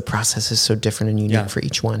the process is so different and unique for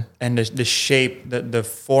each one. And the shape, the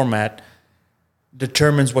format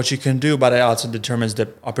determines what you can do, but it also determines the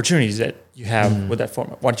opportunities that you have with that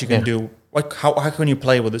format. What you can do, how can you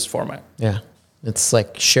play with this format? Yeah. It's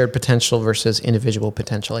like shared potential versus individual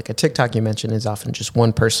potential. Like a TikTok you mentioned is often just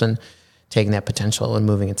one person taking that potential and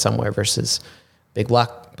moving it somewhere versus big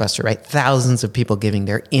blockbuster, right? Thousands of people giving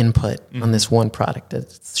their input on this one product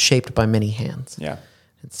that's shaped by many hands. Yeah.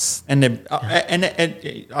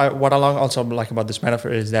 What I also like about this metaphor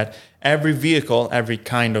is that every vehicle, every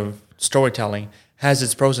kind of storytelling has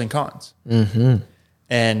its pros and cons.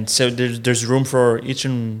 And so there's room for each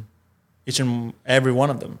and every one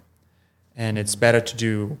of them. And it's better to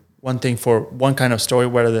do one thing for one kind of story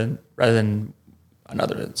rather than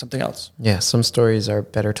another, something else. Yeah, some stories are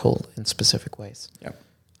better told in specific ways. Yeah.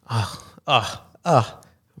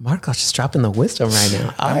 Marco's just dropping the wisdom right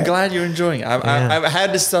now. I'm glad you're enjoying it. I've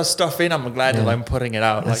had this stuff in. I'm glad that I'm putting it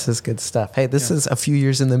out. This is good stuff. Hey, this is a few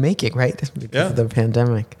years in the making, right? Because of the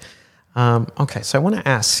pandemic. Okay, so I want to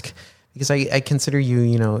ask, because I consider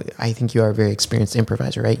you, I think you are a very experienced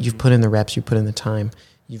improviser, right? You've put in the reps, you put in the time.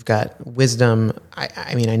 You've got wisdom.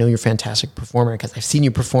 I mean, I know you're a fantastic performer because I've seen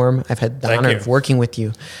you perform. I've had the honor of working with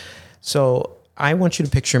you. So I want you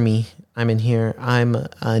to picture me. I'm in here. I'm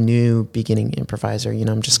a new beginning improviser.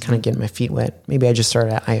 I'm just kind of getting my feet wet. Maybe I just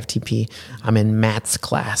started at IFTP. I'm in Matt's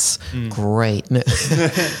class. Great. It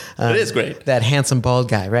is great. That handsome bald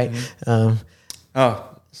guy, right?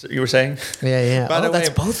 So you were saying? Yeah. By the that's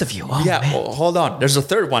way, both of you. Oh, yeah. man. Well, hold on. There's a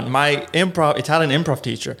third one. My Italian improv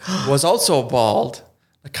teacher was also bald,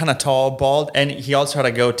 kind of tall, bald, and he also had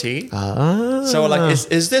a goatee. So like,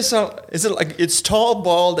 is it like it's tall,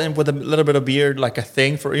 bald, and with a little bit of beard, like a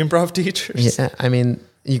thing for improv teachers? Yeah, I mean,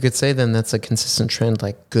 you could say then that's a consistent trend.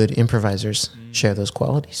 Like good improvisers share those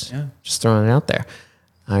qualities. Yeah. Just throwing it out there.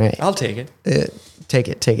 All right. I'll take it. Take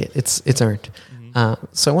it. It's earned.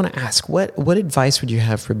 So I want to ask, what advice would you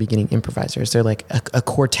have for beginning improvisers? Is there like a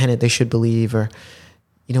core tenet they should believe, or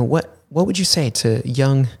what would you say to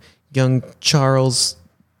young Charles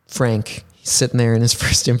Frank? He's sitting there in his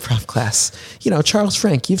first improv class. Charles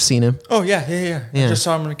Frank, you've seen him. Oh yeah. I just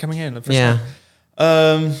saw him coming in the first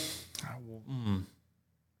time.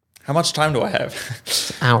 How much time do I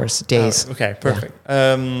have? Hours, days. Okay, perfect.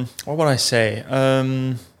 Yeah. What would I say?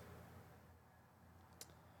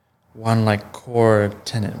 One like core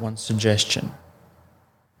tenet, one suggestion.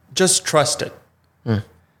 Just trust it.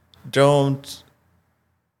 Don't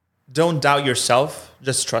doubt yourself.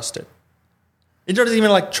 Just trust it. It doesn't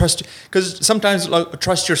even like trust, because sometimes like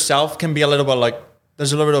trust yourself can be a little bit like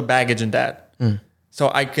there's a little bit of baggage in that. So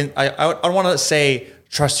I don't want to say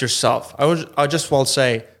trust yourself. I just will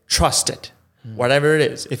say trust it. Whatever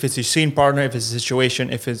it is, if it's your scene partner, if it's a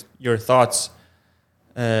situation, if it's your thoughts,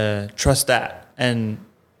 trust that and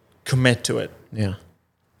commit to it. Yeah.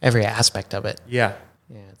 Every aspect of it. Yeah.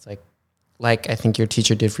 Yeah. It's like I think your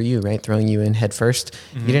teacher did for you, right? Throwing you in head first.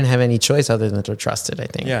 You didn't have any choice other than to trust it, I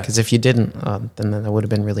think. Yeah. Because if you didn't, then that would have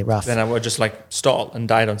been really rough. Then I would just like stall and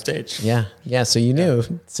died on stage. Yeah. Yeah. So you knew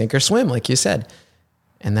sink or swim, like you said.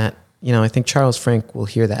 And that, I think Charles Frank will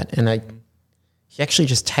hear that. And he actually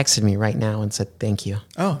just texted me right now and said, thank you.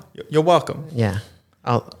 Oh, you're welcome. Yeah.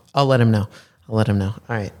 I'll let him know. All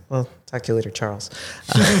right. Well, talk to you later, Charles.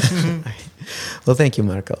 All right. Well, thank you,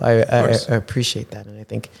 Marco. I appreciate that. And I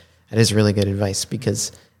think that is really good advice,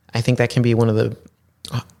 because I think that can be one of the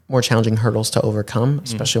more challenging hurdles to overcome,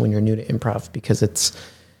 especially when you're new to improv, because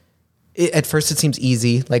at first it seems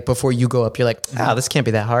easy. Like before you go up, you're like, this can't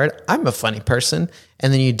be that hard. I'm a funny person.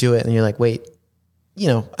 And then you do it and you're like, wait,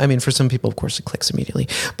 for some people, of course, it clicks immediately.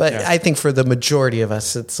 But I think for the majority of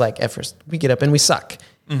us, it's like at first we get up and we suck.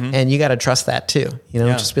 And you got to trust that too.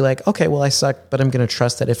 Just be like, okay, well, I suck, but I'm going to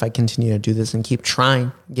trust that if I continue to do this and keep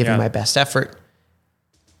trying, giving my best effort,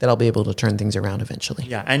 that I'll be able to turn things around eventually.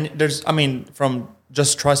 Yeah. And from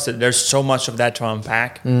just trust it, there's so much of that to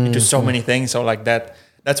unpack into so many things. So like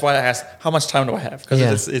that's why I asked, how much time do I have?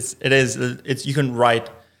 Because it's you can write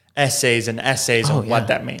essays and essays on what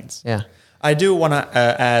that means. Yeah. I do want to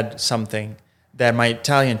add something that my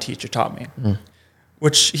Italian teacher taught me,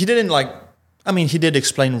 which he didn't he did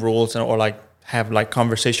explain rules or like have like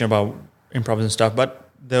conversation about improv and stuff, but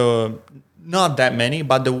not that many,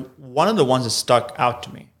 but one of the ones that stuck out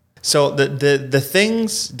to me. So the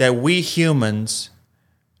things that we humans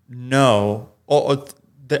know or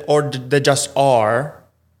they just are,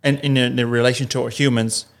 and in relation to our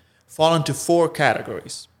humans, fall into 4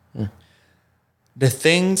 categories. The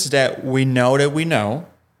things that we know,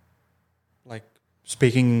 like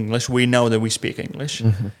speaking English, we know that we speak English.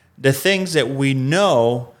 The things that we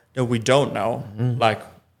know that we don't know, like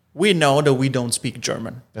we know that we don't speak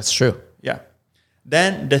German. That's true. Yeah.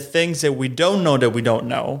 Then the things that we don't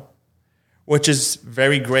know, which is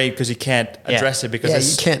very great because you can't address it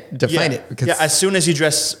because you can't define it. Because as soon as you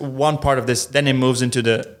address one part of this, then it moves into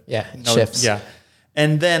the shifts. Yeah.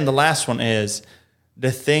 And then the last one is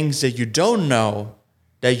the things that you don't know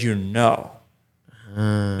that you know.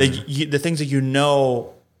 The things that you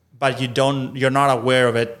know, but you're not aware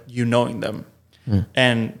of it, you knowing them.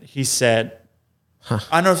 And he said,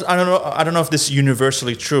 I don't know if this is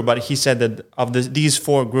universally true, but he said that of these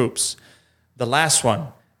 4 groups, the last one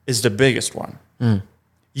is the biggest one.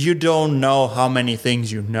 You don't know how many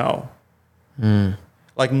things you know.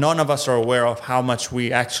 Like none of us are aware of how much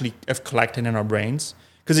we actually have collected in our brains,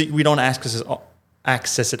 because we don't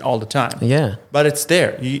access it all the time. Yeah. But it's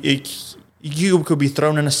there. You could be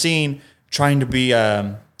thrown in a scene trying to be,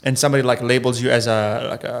 and somebody like labels you as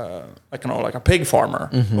a pig farmer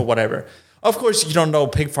or whatever. Of course, you don't know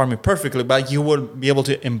pig farming perfectly, but you would be able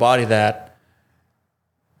to embody that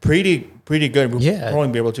pretty good. Yeah.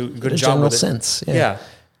 Probably be able to good job general with it. sense. Yeah.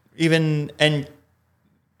 Even and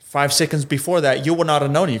 5 seconds before that, you would not have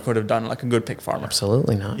known you could have done like a good pig farmer.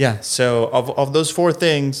 Absolutely not. Yeah. So of those 4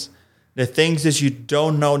 things, the things that you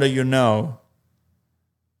don't know that you know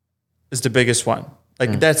is the biggest one.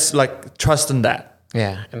 Like that's like trust in that.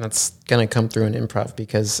 Yeah, and that's gonna come through in improv,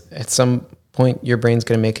 because at some point your brain's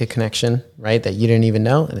gonna make a connection, right, that you didn't even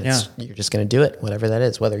know, and you're just gonna do it, whatever that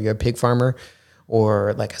is, whether you're a pig farmer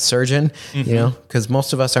or like a surgeon, you know, because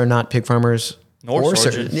most of us are not pig farmers or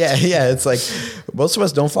surgeons. Yeah. It's like most of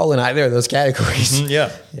us don't fall in either of those categories.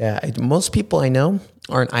 Yeah. Most people I know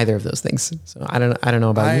aren't either of those things. So I don't know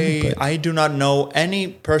about you. But I do not know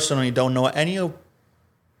personally don't know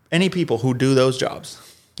any people who do those jobs.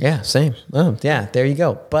 Yeah, same. Oh, yeah, there you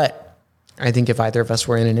go. But I think if either of us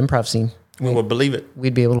were in an improv scene, we would believe it.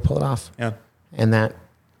 We'd be able to pull it off. Yeah. And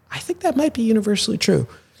I think that might be universally true.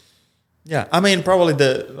 Yeah. I mean, probably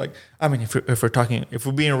if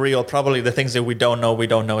we're being real, probably the things that we don't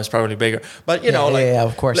know is probably bigger. But,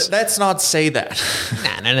 of course. Let's not say that.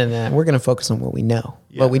 Nah. We're going to focus on what we know.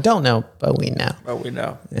 Yeah. What we don't know, but we know. But we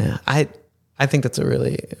know. Yeah. I think that's a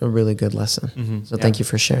really good lesson. Mm-hmm. So thank you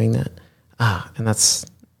for sharing that. And that's,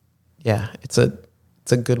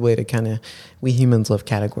 it's a good way to kind of, we humans love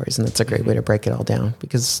categories, and that's a great way to break it all down,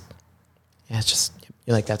 because it's just,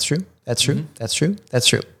 you're like, that's true. That's true. Mm-hmm. That's true. That's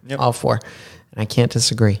true. Yep. All four. And I can't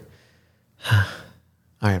disagree. All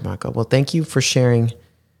right, Marco. Well, thank you for sharing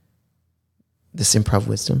this improv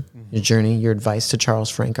wisdom, your journey, your advice to Charles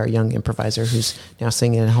Frank, our young improviser who's now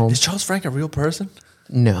singing at home. Is Charles Frank a real person?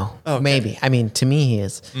 No. Oh, okay. Maybe. I mean, to me, he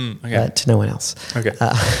is, but to no one else. Okay.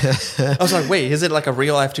 I was like, wait, is it like a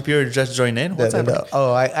real FTP or just join in? What's happening? No.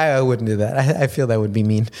 Oh, I wouldn't do that. I feel that would be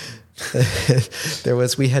mean.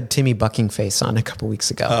 We had Timmy Buckingface on a couple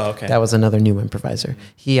weeks ago. Oh, okay. That was another new improviser.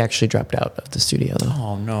 He actually dropped out of the studio though.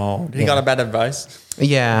 Oh no. He got a bad advice?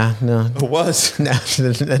 Yeah, no. It was?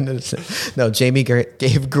 No, Jamie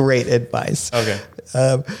gave great advice. Okay.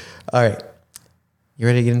 All right. You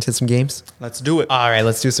ready to get into some games? Let's do it. All right,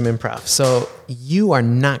 let's do some improv. So you are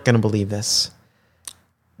not going to believe this.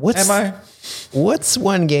 Am I? What's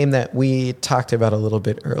one game that we talked about a little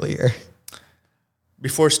bit earlier?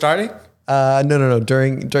 Before starting? No.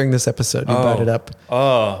 During this episode, you brought it up. Oh.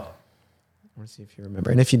 I want to see if you remember.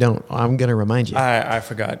 And if you don't, I'm going to remind you. I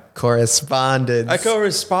forgot. Correspondence. I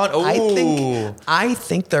correspond. Oh. I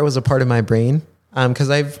think there was a part of my brain, because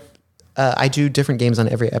I do different games on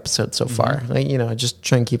every episode so far. Like, just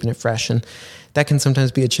trying keeping it fresh, and that can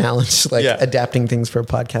sometimes be a challenge, adapting things for a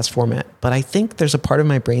podcast format. But I think there's a part of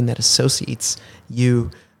my brain that associates you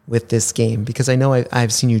with this game, because I know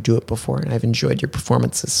I've seen you do it before, and I've enjoyed your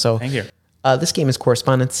performances. So thank you. This game is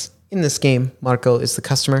Correspondence. In this game, Marco is the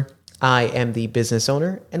customer. I am the business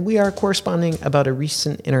owner, and we are corresponding about a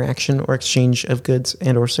recent interaction or exchange of goods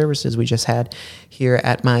and or services we just had here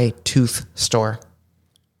at my tooth store.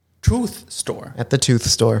 Tooth store? At the tooth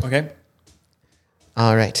store. Okay.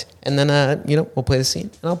 All right. And then, we'll play the scene,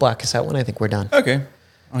 and I'll block us out when I think we're done. Okay,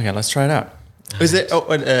 let's try it out. Is it?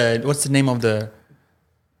 What's the name of the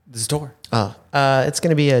store? It's going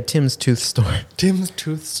to be a Tim's Tooth Store. Tim's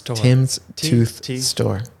Tooth Store. Tim's Tooth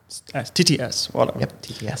Store. TTS. Whatever. Yep,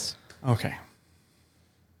 TTS. Okay.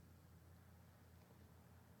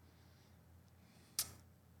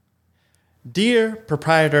 Dear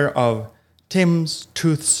proprietor of Tim's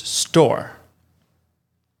Tooth Store,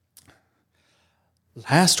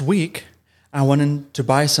 last week I went in to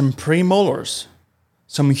buy some premolars,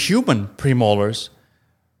 some human premolars,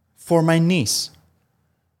 for my niece,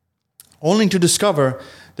 only to discover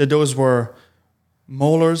that those were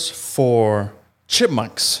molars for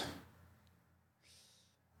chipmunks.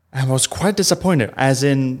 I was quite disappointed,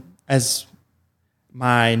 as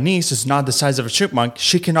my niece is not the size of a chipmunk,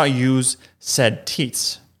 she cannot use said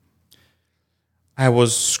teeth. I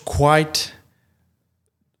was quite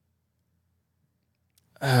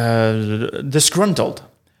disgruntled,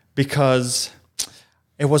 because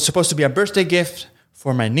it was supposed to be a birthday gift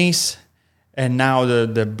for my niece, and now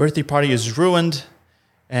the birthday party is ruined,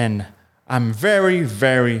 and I'm very,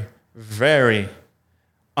 very, very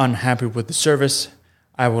unhappy with the service.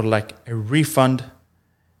 I would like a refund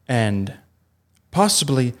and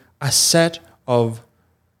possibly a set of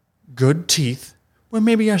good teeth, or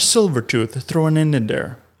maybe a silver tooth thrown in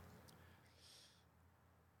there.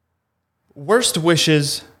 Worst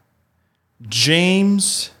wishes,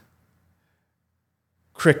 James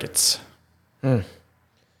Crickets.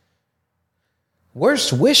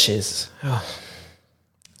 Worst wishes? Oh,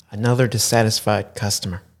 another dissatisfied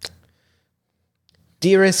customer.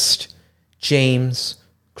 Dearest James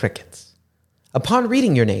Crickets, upon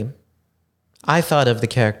reading your name, I thought of the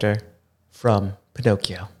character from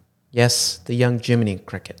Pinocchio. Yes, the young Jiminy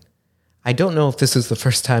Cricket. I don't know if this is the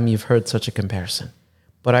first time you've heard such a comparison,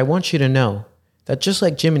 but I want you to know that just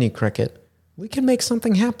like Jiminy Cricket, we can make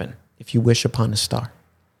something happen if you wish upon a star.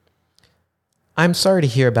 I'm sorry to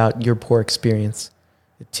hear about your poor experience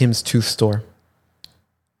at Tim's Tooth Store.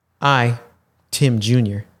 I, Tim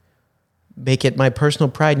Jr., make it my personal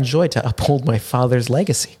pride and joy to uphold my father's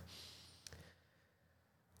legacy.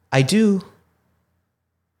 I do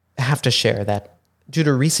have to share that due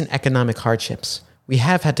to recent economic hardships, we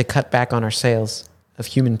have had to cut back on our sales of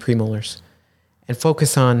human premolars and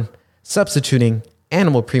focus on substituting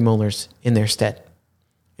animal premolars in their stead.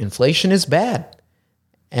 Inflation is bad,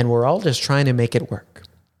 and we're all just trying to make it work.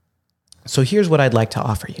 So here's what I'd like to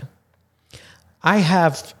offer you. I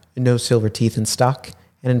have no silver teeth in stock,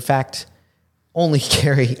 and in fact, only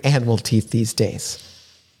carry animal teeth these days.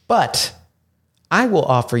 But I will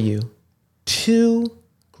offer you 2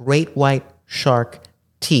 great white shark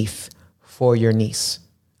teeth for your niece.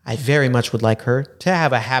 I very much would like her to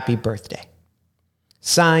have a happy birthday.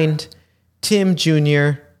 Signed, Tim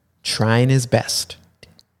Jr., trying his best.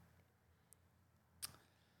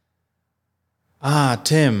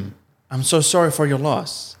 Tim, I'm so sorry for your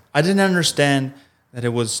loss. I didn't understand that it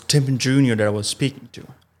was Tim Jr. that I was speaking to.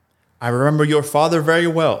 I remember your father very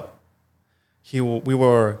well. We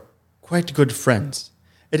were quite good friends.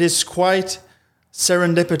 It is quite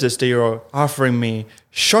serendipitous that you're offering me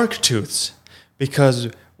shark tooths because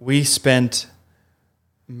we spent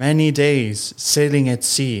many days sailing at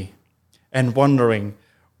sea and wondering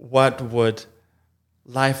what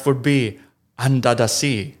life would be under the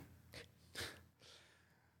sea.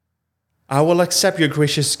 I will accept your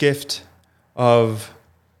gracious gift of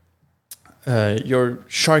your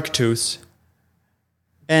shark tooth,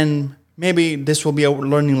 and maybe this will be a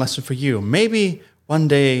learning lesson for you. Maybe one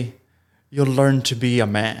day you'll learn to be a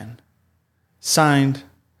man. Signed,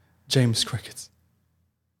 James Cricket.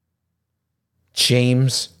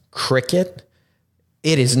 James Cricket?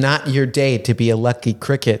 It is not your day to be a lucky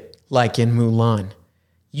cricket like in Mulan.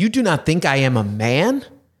 You do not think I am a man?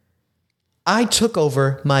 I took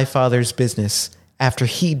over my father's business after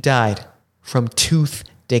he died from tooth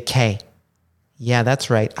decay. Yeah, that's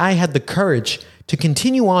right. I had the courage to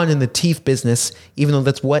continue on in the teeth business, even though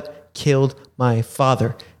that's what killed my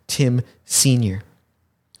father, Tim Sr.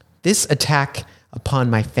 This attack upon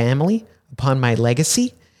my family, upon my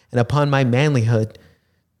legacy, and upon my manlyhood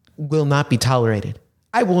will not be tolerated.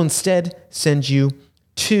 I will instead send you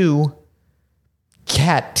 2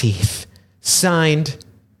 cat teeth. Signed,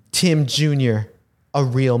 Tim Jr., a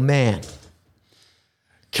real man.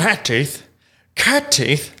 Cat teeth? Cat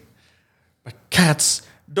teeth? But cats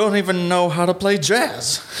don't even know how to play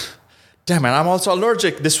jazz. Damn it, I'm also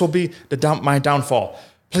allergic. This will be my downfall.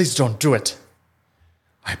 Please don't do it.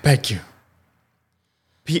 I beg you.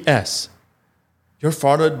 P.S. Your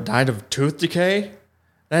father died of tooth decay?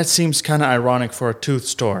 That seems kind of ironic for a tooth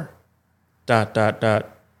store. ...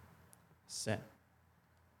 Send.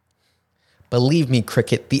 Believe me,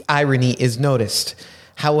 Cricket, the irony is noticed.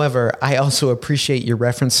 However, I also appreciate your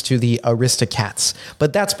reference to the Aristocats,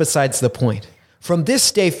 but that's besides the point. From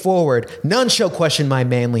this day forward, none shall question my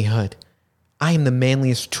manlyhood. I am the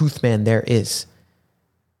manliest tooth man there is.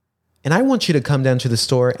 And I want you to come down to the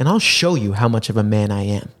store and I'll show you how much of a man I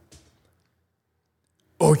am.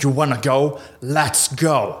 Oh, you wanna go? Let's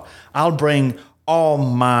go. I'll bring all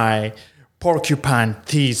my porcupine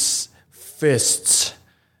teeth fists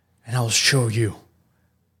and I'll show you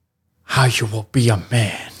how you will be a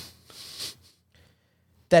man.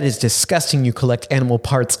 That is disgusting. You collect animal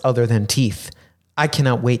parts other than teeth. I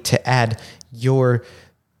cannot wait to add your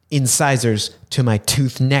incisors to my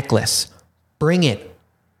tooth necklace. Bring it.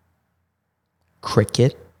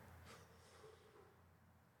 Cricket.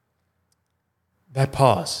 That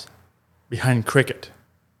pause behind Cricket,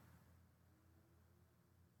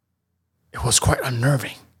 it was quite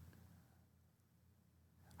unnerving.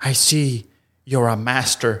 I see you're a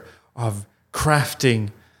master of crafting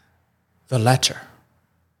the letter.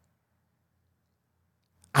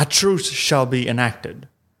 A truce shall be enacted,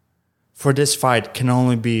 for this fight can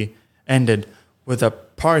only be ended with a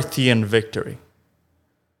Parthian victory.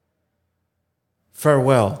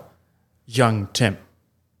 Farewell, young Tim.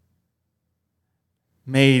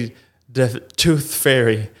 May the tooth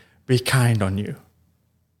fairy be kind on you.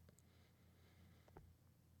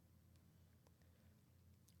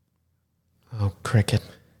 Oh, Cricket.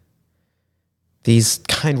 These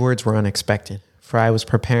kind words were unexpected, for I was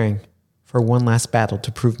preparing for one last battle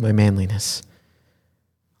to prove my manliness.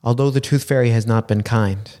 Although the Tooth Fairy has not been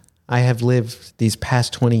kind, I have lived these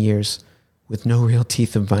past 20 years with no real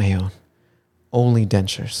teeth of my own, only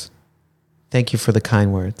dentures. Thank you for the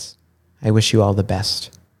kind words. I wish you all the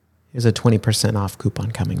best. Here's a 20% off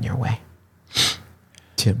coupon coming your way.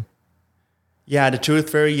 Tim. Yeah, the Tooth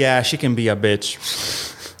Fairy, yeah, she can be a bitch.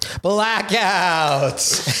 Blackout!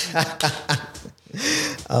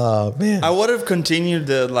 Oh, man. I would have continued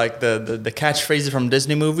the catchphrases from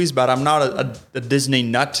Disney movies, but I'm not a Disney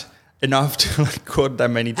nut enough to quote that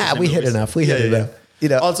many Disney we movies. hit enough. We hit enough. You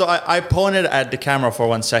know. Also, I pointed at the camera for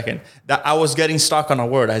 1 second. That I was getting stuck on a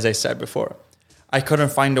word, as I said before. I couldn't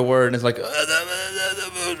find the word, and it's like,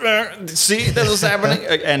 see, this was happening,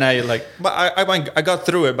 and I got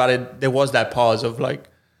through it, but there was that pause of like,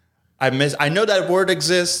 I know that word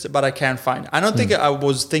exists, but I can't find it. I don't think I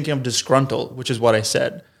was thinking of disgruntled, which is what I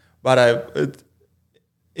said, but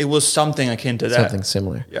it was something akin to that. Something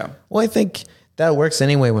similar. Yeah. Well, I think that works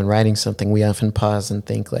anyway when writing something. We often pause and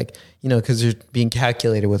think like, because you're being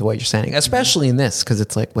calculated with what you're saying, especially in this, because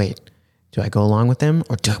it's like, wait, do I go along with them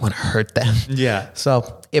or do I want to hurt them? Yeah.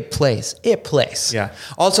 So it plays. Yeah.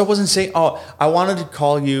 Also, I wasn't saying, I wanted to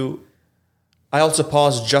call you, I also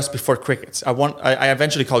paused just before crickets. I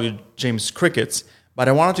eventually called you James Crickets, but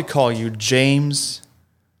I wanted to call you James.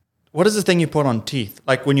 What is the thing you put on teeth?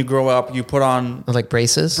 Like when you grow up, you put on like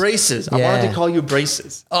braces. Braces. I wanted to call you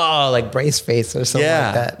Braces. Oh, like brace face or something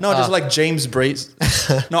like that. No, just like James Brace.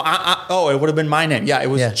 No, it would have been my name. Yeah, it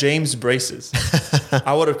was James Braces.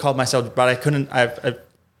 I would have called myself, but I couldn't.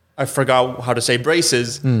 I forgot how to say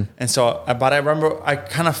braces, and so. But I remember I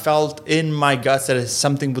kind of felt in my guts that it's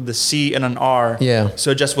something with the C and an R. Yeah.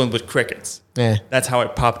 So it just went with crickets. Yeah. That's how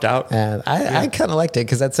it popped out. I kind of liked it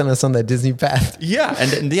because that sent us on that Disney path. Yeah,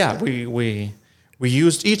 and we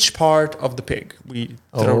used each part of the pig. We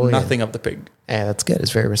threw nothing of the pig. Yeah, that's good.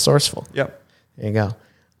 It's very resourceful. Yep. There you go.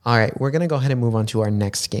 All right, we're going to go ahead and move on to our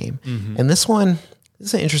next game. And this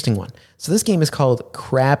is an interesting one. So this game is called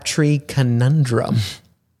Crabtree Conundrum.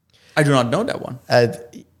 I do not know that one.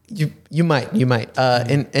 You might.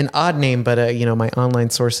 An odd name, but my online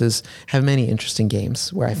sources have many interesting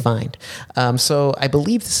games where I find. So I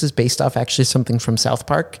believe this is based off actually something from South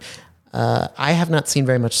Park. I have not seen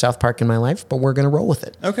very much South Park in my life, but we're going to roll with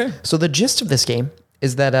it. Okay. So the gist of this game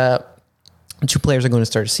is that two players are going to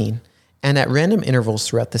start a scene, and at random intervals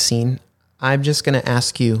throughout the scene, I'm just going to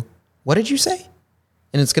ask you, what did you say?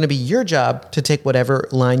 And it's going to be your job to take whatever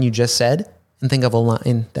line you just said and think of a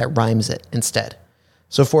line that rhymes it instead.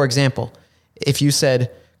 So for example, if you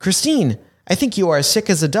said, Christine, I think you are as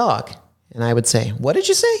sick as a dog. And I would say, what did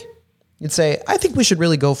you say? You'd say, I think we should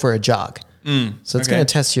really go for a jog. So it's going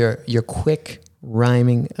to test your quick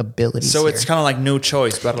rhyming abilities. So it's kind of like No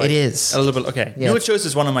Choice, but like it is a little bit. Okay. Yeah, No Choice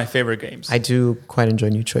is one of my favorite games. I do quite enjoy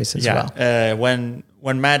New Choice as well.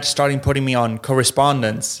 When Matt started putting me on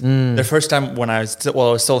correspondence, the first time when I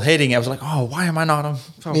was still hating it, I was like, oh, why am I not on?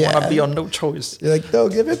 I want to be on No Choice. You're like, no,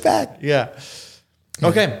 give it back. Yeah.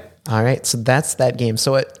 Okay. All right. So that's that game.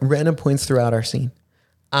 So at random points throughout our scene,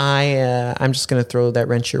 I'm just going to throw that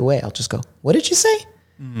wrench your way. I'll just go, what did you say?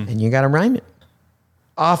 And you got to rhyme it.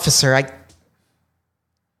 Officer,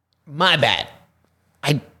 my bad.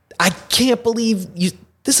 I can't believe you.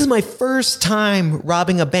 This is my first time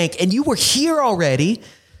robbing a bank, and you were here already.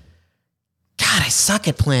 God, I suck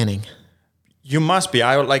at planning. You must be.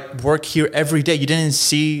 I work here every day. You didn't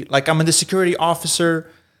see, I'm the security officer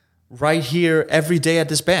right here every day at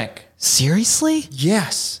this bank. Seriously?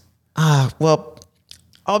 Yes. Well,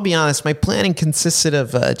 I'll be honest. My planning consisted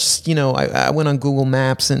of I went on Google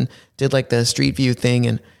Maps and did the Street View thing,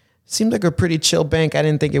 and it seemed like a pretty chill bank. I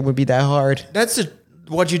didn't think it would be that hard. That's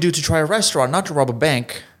what you do to try a restaurant, not to rob a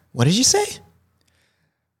bank. What did you say?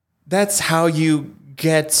 That's how you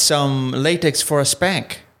get some latex for a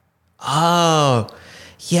spank. Oh,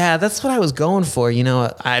 yeah, that's what I was going for.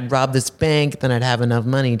 I'd rob this bank, then I'd have enough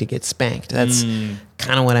money to get spanked. That's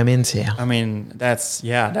kind of what I'm into. I mean, that's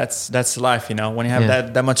life, When you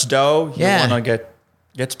have that much dough, you want to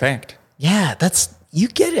get spanked. Yeah, you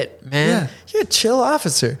get it, man. Yeah. You're a chill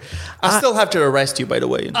officer. I still have to arrest you, by the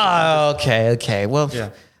way. Oh, okay. Well,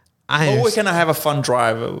 we can have a fun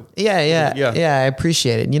drive. Yeah, I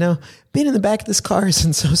appreciate it. Being in the back of this car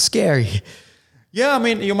isn't so scary. Yeah, I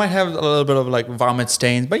mean, you might have a little bit of vomit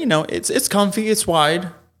stains, but it's comfy, it's wide.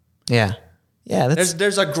 Yeah.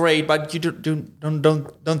 There's a grade, but you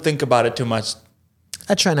don't think about it too much.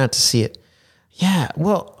 I try not to see it. Yeah.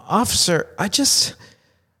 Well, officer, I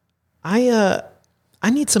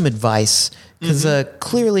need some advice because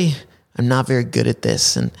clearly I'm not very good at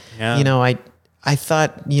this, and I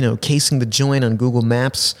thought casing the joint on Google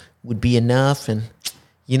Maps would be enough, and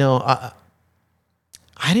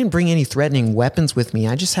I didn't bring any threatening weapons with me.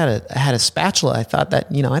 I just had a spatula. I thought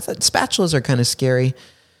spatulas are kind of scary.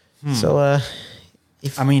 So,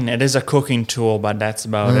 it is a cooking tool, but that's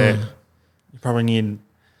about it. You probably need.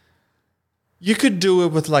 You could do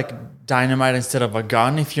it with dynamite instead of a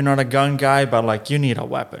gun if you're not a gun guy, but you need a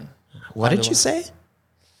weapon. What did you say?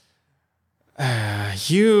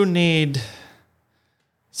 You need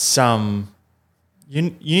some.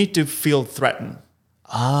 You need to feel threatened.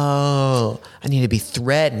 Oh, I need to be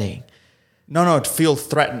threatening. No, to feel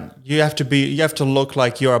threatened. You have to look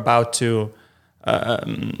like you're about to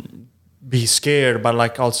be scared, but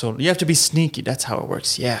like also you have to be sneaky. That's how it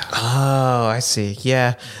works. Yeah. Oh, I see.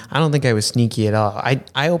 Yeah, I don't think I was sneaky at all.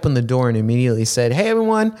 I opened the door and immediately said, "Hey,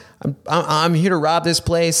 everyone, I'm here to rob this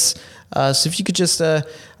place. So if you could just,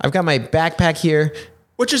 I've got my backpack here."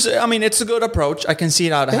 Which is, I mean, it's a good approach. I can see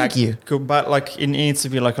it out of Thank you. But like it needs to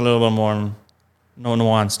be like a little bit more no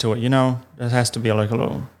nuance to it. You know, there has to be like a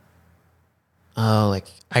little. Oh, like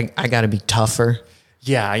I got to be tougher.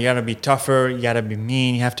 Yeah, you gotta be tougher. You gotta be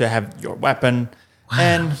mean. You have to have your weapon,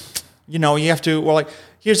 and you know you have to. Well, like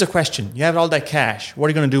here's a question: you have all that cash. What are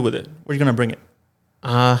you gonna do with it? Where are you gonna bring it?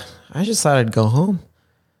 I just thought I'd go home.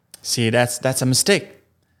 See, that's a mistake.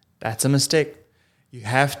 That's a mistake. You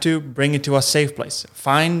have to bring it to a safe place.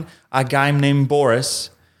 Find a guy named Boris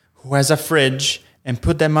who has a fridge and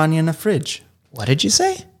put that money in a fridge. What did you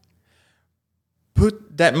say?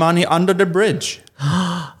 Put that money under the bridge.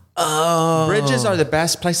 Oh, Bridges are the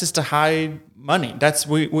best places to hide money. That's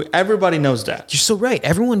we everybody knows that. You're so right.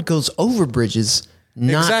 Everyone goes over bridges,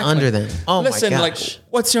 not Exactly. under them. Oh Listen, my like, gosh.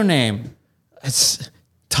 what's your name? It's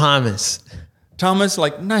Thomas. Thomas.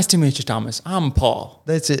 Like, nice to meet you, Thomas. I'm Paul.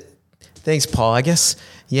 That's it. Thanks, Paul. I guess,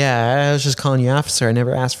 yeah, I was just calling you officer. I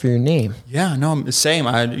never asked for your name. Yeah, no, I'm the same.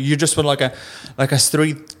 You just were like a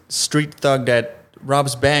street thug that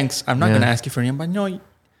robs banks. I'm not Yeah. gonna ask you for your name, but no,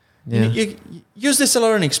 Yeah. you use this as a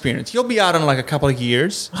learning experience. You'll be out in like a couple of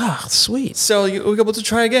years, Oh, sweet. so you'll be able to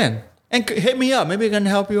try again. And hit me up. Maybe I can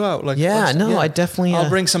help you out. Like, Yeah, no, I definitely, I'll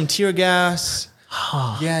bring some tear gas.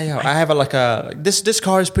 Yeah. I have this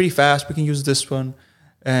car is pretty fast. We can use this one,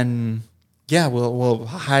 and yeah, we'll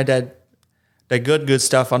hide that good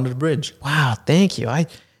stuff under the bridge. Wow, thank you.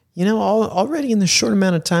 Already in the short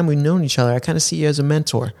amount of time we've known each other, I kind of see you as a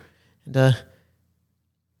mentor. And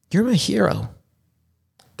you're my hero.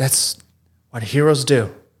 That's what heroes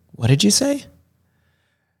do. What did you say?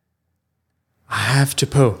 I have to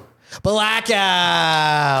poo.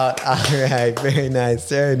 Blackout. All right, very nice,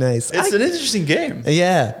 very nice. It's an interesting game.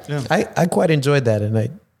 Yeah. Yeah. I quite enjoyed that, and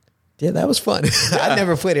that was fun. I'd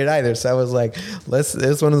never played it either, so I was like,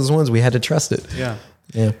 it's one of those ones we had to trust it. Yeah.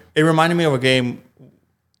 Yeah. It reminded me of a game,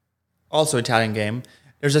 also Italian game.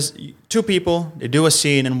 There's just two people, they do a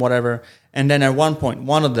scene and whatever, and then at one point,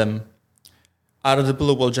 one of them, out of the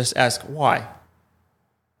blue, will just ask, why?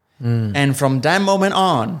 And from that moment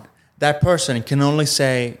on, that person can only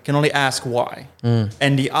ask why.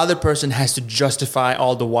 And the other person has to justify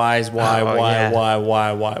all the whys, why.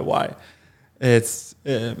 It's...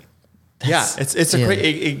 it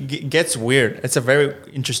gets weird. It's a very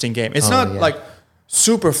interesting game. It's not like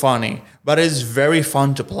super funny, but it's very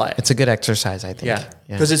fun to play. It's a good exercise, I think. Yeah,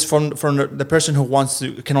 because it's from the person who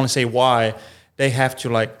can only say why. They have to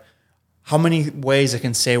like how many ways they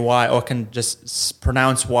can say why or can just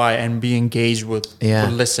pronounce why and be engaged with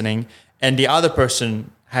listening. And the other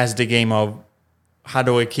person has the game of how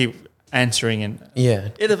do I keep answering, and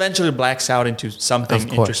it eventually blacks out into something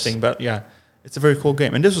interesting. But yeah. It's a very cool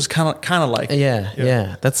game, and this was kind of like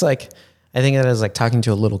That's like, I think that is like talking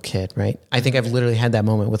to a little kid, right? I think I've literally had that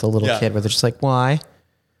moment with a little kid where they're just like, why,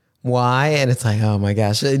 and it's like, oh my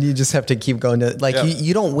gosh, and you just have to keep going to like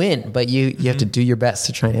you don't win, but you have to do your best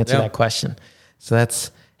to try and answer that question. So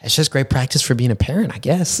it's just great practice for being a parent, I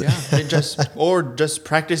guess. Yeah, just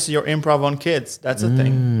practice your improv on kids. That's the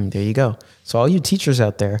thing. There you go. So all you teachers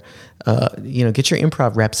out there, get your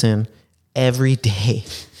improv reps in every day.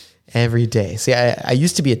 Every day. See, I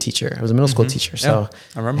used to be a teacher. I was a middle school teacher, so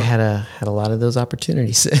I remember. I had a lot of those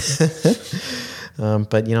opportunities.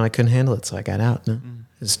 But I couldn't handle it, so I got out. No,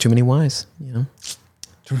 there's too many whys.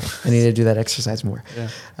 I need to do that exercise more. Yeah.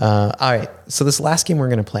 All right. So this last game we're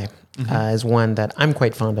going to play is one that I'm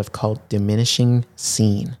quite fond of called Diminishing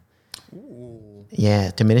Scene. Ooh.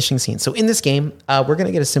 Yeah, Diminishing Scene. So in this game, we're going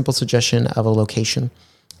to get a simple suggestion of a location,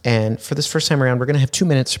 and for this first time around, we're going to have 2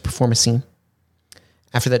 minutes to perform a scene.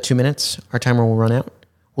 After that 2 minutes, our timer will run out.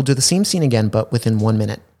 We'll do the same scene again, but within 1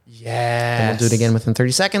 minute. Yes. Then we'll do it again within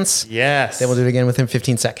 30 seconds. Yes. Then we'll do it again within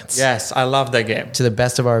 15 seconds. Yes, I love that game. To the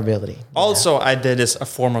best of our ability. Also, I did a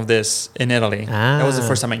form of this in Italy. That was the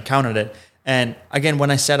first time I encountered it. And again,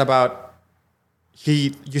 when I said about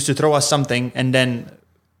he used to throw us something and then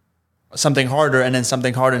something harder and then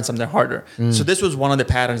something harder and something harder. So this was one of the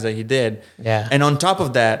patterns that he did. Yeah. And on top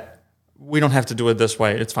of that, we don't have to do it this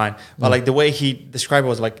way. It's fine. But like the way he described it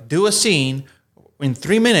was like, do a scene in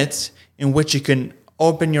 3 minutes in which you can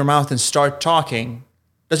open your mouth and start talking.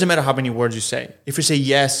 Doesn't matter how many words you say. If you say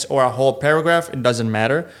yes or a whole paragraph, it doesn't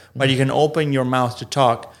matter. But you can open your mouth to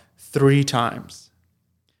talk 3 times.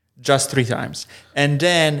 Just 3 times. And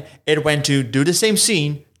then it went to do the same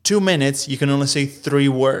scene 2 minutes, you can only say 3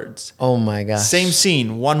 words. Oh my gosh. Same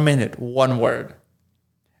scene, 1 minute, 1 word.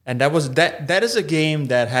 And that is a game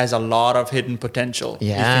that has a lot of hidden potential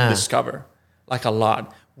you can discover. Like a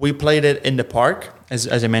lot. We played it in the park, as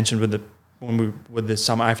I mentioned with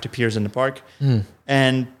some after peers in the park.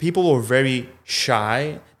 And people were very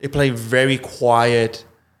shy. They play very quiet,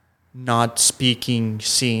 not speaking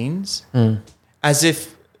scenes. As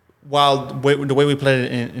if while the way we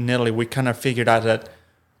played it in Italy, we kind of figured out that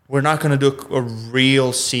we're not going to do a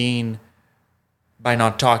real scene by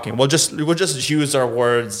not talking. We'll just use our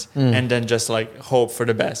words and then just like hope for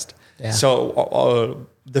the best. Yeah. So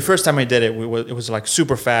the first time I did it, it was like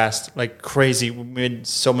super fast, like crazy. We made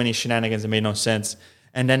so many shenanigans that made no sense.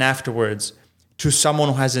 And then afterwards, to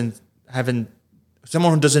someone who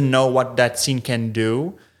someone who doesn't know what that scene can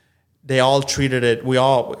do, they all treated it.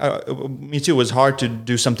 Me too. It was hard to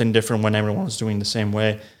do something different when everyone was doing the same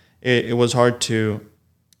way. It was hard to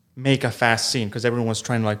make a fast scene because everyone was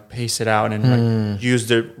trying to like pace it out and like use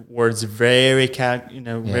the words very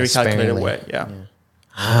calculated way.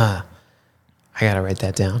 Yeah. I gotta write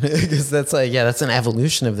that down because that's an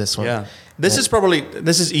evolution of this one. Yeah. This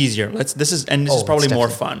is easier. This is probably more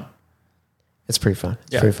fun. It's pretty fun.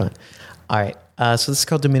 It's pretty fun. All right. So this is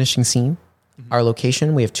called Diminishing Scene. Our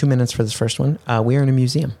location, we have 2 minutes for this first one. We are in a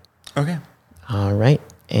museum. Okay. All right.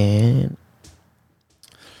 And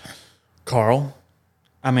Carl,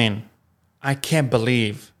 I mean, I can't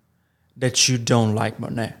believe that you don't like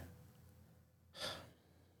Monet.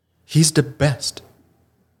 He's the best.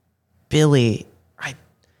 Billy,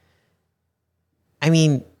 I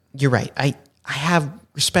mean, you're right. I have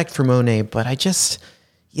respect for Monet, but I just,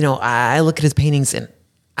 I look at his paintings and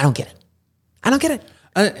I don't get it. I don't get it.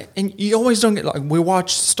 And you always don't get, like, we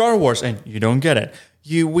watched Star Wars and you don't get it.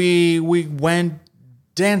 We went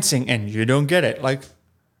dancing and you don't get it. Like,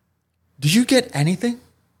 do you get anything?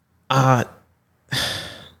 I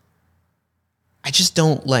just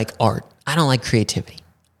don't like art. I don't like creativity.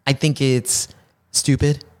 I think it's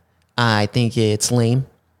stupid. I think it's lame.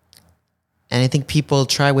 And I think people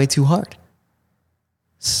try way too hard.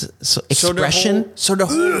 So expression,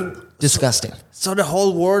 disgusting. So the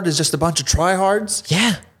whole world is just a bunch of tryhards?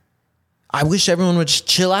 Yeah. I wish everyone would just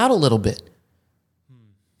chill out a little bit.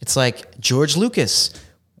 It's like, George Lucas,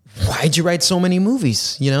 why'd you write so many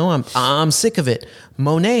movies? I'm sick of it.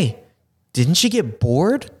 Monet, didn't she get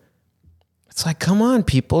bored? It's like, come on,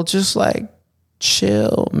 people, just like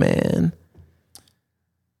chill, man.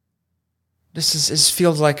 This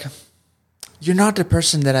feels like you're not the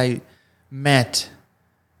person that I met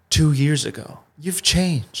 2 years ago. You've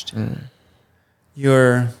changed.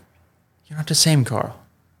 You're not the same Carl.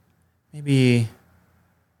 Maybe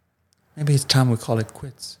it's time we call it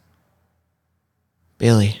quits.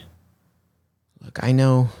 Billy, look, I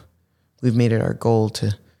know we've made it our goal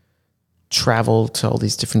to travel to all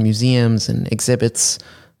these different museums and exhibits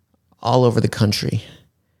all over the country.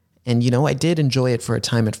 And, I did enjoy it for a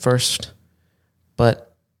time at first,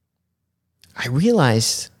 but I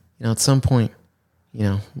realized, at some point,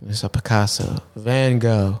 there's a Picasso, Van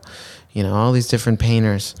Gogh, all these different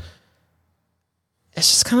painters.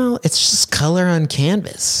 It's just color on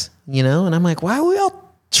canvas, and I'm like, why are we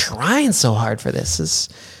all trying so hard for this?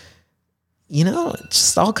 It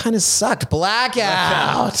just all kind of sucked.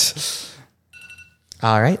 Blackout.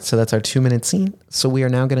 All right, so that's our 2 minute scene. So we are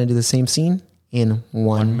now going to do the same scene in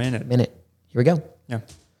 1 minute. Here we go. Yeah.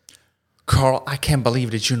 Carl, I can't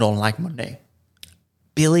believe that you don't like Monet.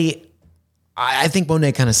 Billy, I think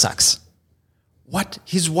Monet kind of sucks. What?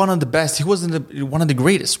 He's one of the best. He wasn't one of the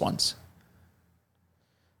greatest ones.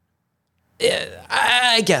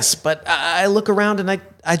 I guess, but I look around and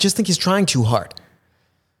I just think he's trying too hard.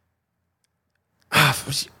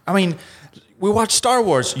 I mean, we watched Star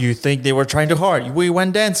Wars. You think they were trying too hard. We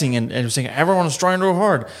went dancing and saying everyone was trying too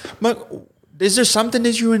hard. But is there something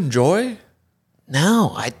that you enjoy?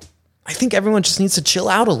 No, I think everyone just needs to chill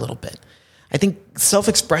out a little bit. I think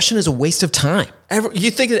self-expression is a waste of time.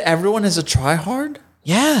 You think that everyone is a tryhard?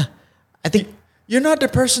 Yeah. I think... You're not the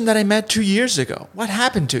person that I met 2 years ago. What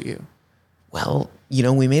happened to you? Well,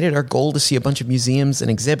 we made it our goal to see a bunch of museums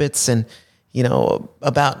and exhibits. And,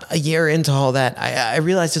 about a year into all that, I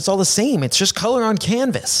realized it's all the same. It's just color on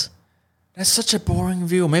canvas. That's such a boring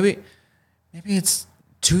view. Maybe it's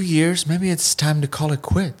 2 years. Maybe it's time to call it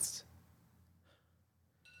quits.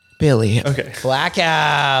 Billy. Okay.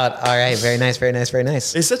 Blackout. All right. Very nice, very nice, very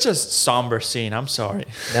nice. It's such a somber scene. I'm sorry.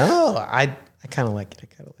 No, I kind of like it.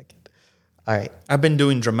 All right. I've been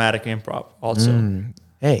doing dramatic improv also.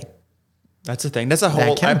 Hey, That's the thing. That's a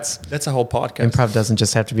whole. That's a whole podcast. Improv doesn't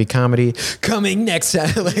just have to be comedy. Coming next time.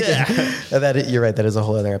 You're right. That is a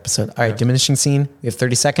whole other episode. All right. Diminishing scene. We have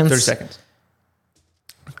 30 seconds. 30 seconds.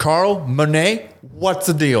 Carl Monet. What's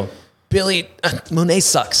the deal? Billy Monet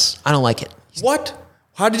sucks. I don't like it. What?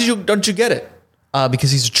 How don't you get it?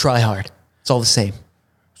 Because he's a tryhard. It's all the same.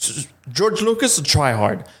 George Lucas, a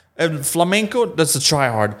tryhard. And flamenco, that's a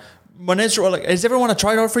tryhard. Monet's like, is everyone a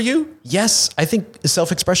tryhard for you? Yes, I think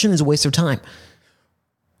self-expression is a waste of time.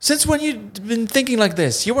 Since when you've been thinking like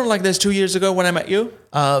this? You weren't like this 2 years ago when I met you?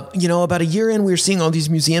 About a year in, we were seeing all these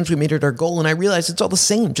museums. We made it our goal, and I realized it's all the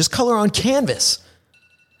same. Just color on canvas.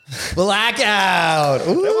 Blackout.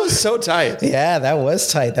 Ooh. That was so tight. Yeah, that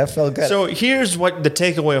was tight. That felt good. So here's what the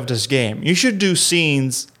takeaway of this game. You should do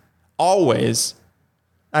scenes always.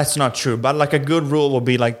 That's not true, but like a good rule will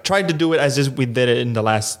be like, try to do it as if we did it in the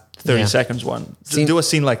last 30 seconds one. Do a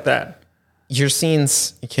scene like that. Your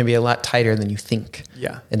scenes can be a lot tighter than you think.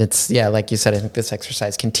 Yeah. And it's, like you said, I think this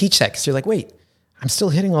exercise can teach that because you're like, wait, I'm still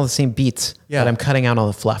hitting all the same beats, but I'm cutting out all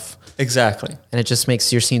the fluff. Exactly. And it just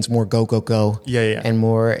makes your scenes more go, go, go. Yeah. And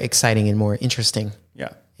more exciting and more interesting.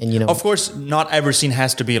 Yeah. And of course, not every scene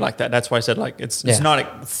has to be like that. That's why I said like it's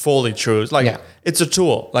not fully true. It's like it's a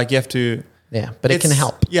tool. Like you have to. Yeah, but it can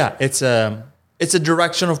help. Yeah, it's a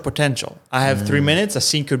direction of potential. I have 3 minutes. A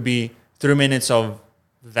scene could be 3 minutes of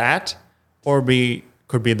that, or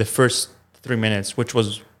could be the first 3 minutes, which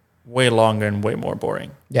was way longer and way more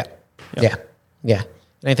boring. Yeah.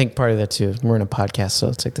 And I think part of that too, we're in a podcast, so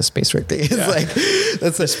it's like the space work thing. It's like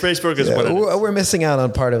that's the space work is what it is. We're missing out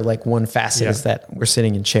on part of like one facet is that we're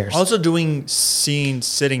sitting in chairs. Also, doing scenes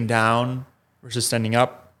sitting down versus standing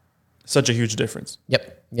up, such a huge difference.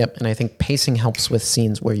 Yep. And I think pacing helps with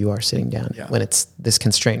scenes where you are sitting down when it's this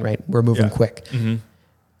constraint, right? We're moving quick. Mm-hmm.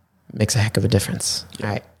 Makes a heck of a difference. All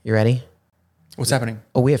right, you ready? What's happening?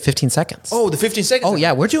 Oh, we have 15 seconds. Oh, the 15 seconds. Oh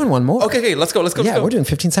yeah, we're doing one more. Okay, let's go. Yeah, we're doing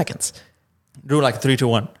 15 seconds. Do like 3, 2,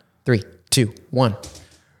 1. 3, 2, 1.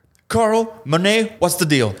 Carl, Monet, what's the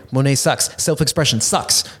deal? Monet sucks. Self-expression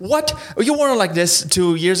sucks. What? You weren't like this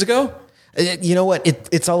 2 years ago? You know what?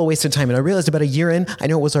 It's all a waste of time. And I realized about a year in, I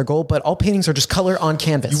know it was our goal, but all paintings are just color on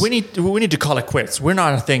canvas. We need to call it quits. We're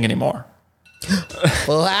not a thing anymore.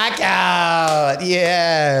 Blackout.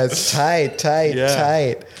 Yes. Tight.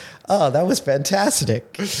 Oh, that was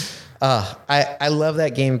fantastic. I love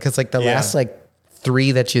that game because like the last like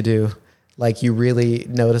 3 that you do, like you really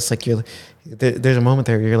notice like there's a moment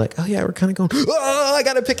there you're like, oh yeah, we're kind of going, oh, I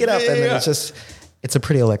got to pick it up. And then it's a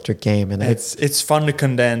pretty electric game. And it's fun to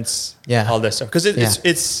condense all this stuff. Because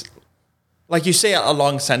it's like you say a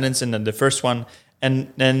long sentence in the first one,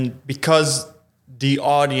 and then because the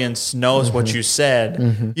audience knows what you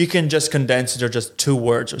said, you can just condense it or just 2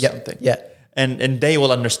 words or something. Yeah. And they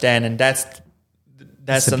will understand. And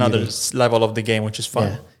that's another level of the game, which is fun.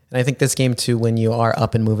 Yeah. And I think this game too, when you are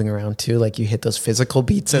up and moving around too, like you hit those physical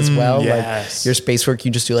beats as well. Yes. Like your space work,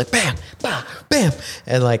 you just do like bam, bam, bam.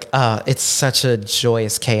 And like, it's such a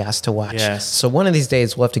joyous chaos to watch. Yes. So one of these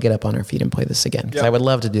days we'll have to get up on our feet and play this again. Because I would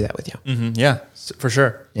love to do that with you. Mm-hmm. Yeah, for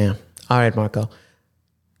sure. Yeah. All right, Marco.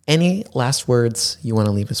 Any last words you want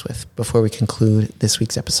to leave us with before we conclude this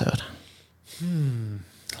week's episode?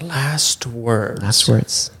 Last words. Last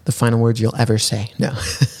words. The final words you'll ever say. No.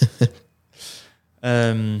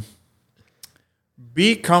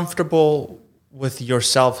 Be comfortable with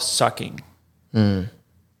yourself sucking.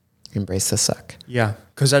 Embrace the suck. Yeah,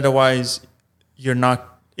 because otherwise you're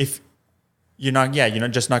just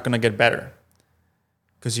not going to get better.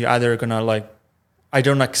 Because you're either going to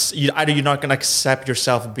you're not going to accept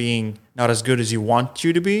yourself being not as good as you want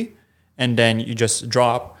you to be, and then you just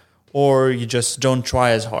drop, or you just don't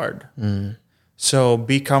try as hard. So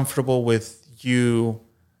be comfortable with you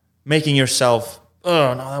making yourself,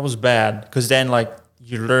 oh no, that was bad. Because then like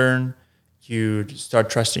you learn, you start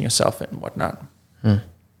trusting yourself and whatnot.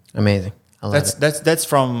 Amazing. I love it. That's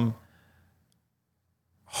from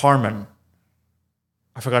Harmon.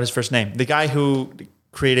 I forgot his first name. The guy who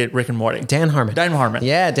created Rick and Morty. Dan Harmon.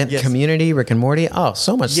 Yeah, Yes. Community, Rick and Morty. Oh,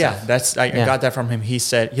 so much stuff. I got that from him. He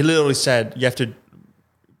literally said, you have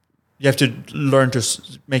to learn to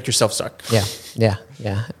make yourself suck. Yeah.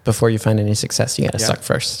 Before you find any success, you got to suck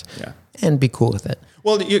first. Yeah. And be cool with it.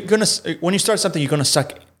 Well, when you start something, you're going to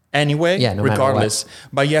suck anyway, regardless.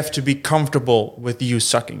 But you have to be comfortable with you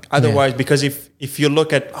sucking. Otherwise, because if you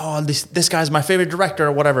look at, this guy's my favorite director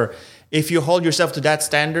or whatever, if you hold yourself to that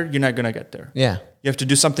standard, you're not going to get there. Yeah. You have to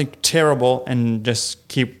do something terrible and just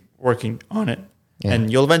keep working on it. Yeah.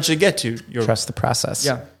 And you'll eventually get to your... Trust the process.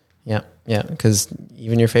 Yeah. Because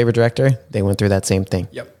even your favorite director, they went through that same thing.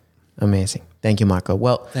 Yep. Amazing. Thank you, Marco.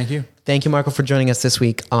 Well, thank you. Thank you, Marco, for joining us this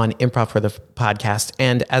week on Improv for the Podcast.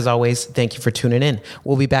 And as always, thank you for tuning in.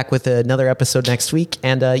 We'll be back with another episode next week.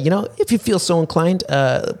 And, if you feel so inclined,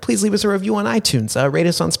 please leave us a review on iTunes. Rate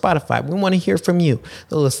us on Spotify. We want to hear from you,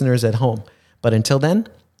 the listeners at home. But until then,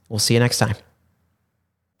 we'll see you next time.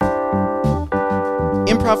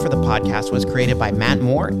 Improv for the Podcast was created by Matt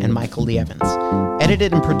Moore and Michael Lee Evans.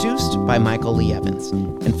 Edited and produced by Michael Lee Evans.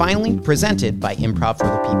 And finally, presented by Improv for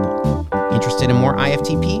the People. Interested in more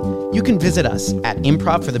IFTP? You can visit us at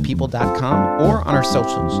improvforthepeople.com or on our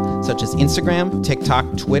socials, such as Instagram,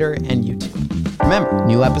 TikTok, Twitter, and YouTube. Remember,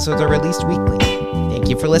 new episodes are released weekly. Thank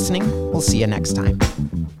you for listening. We'll see you next time.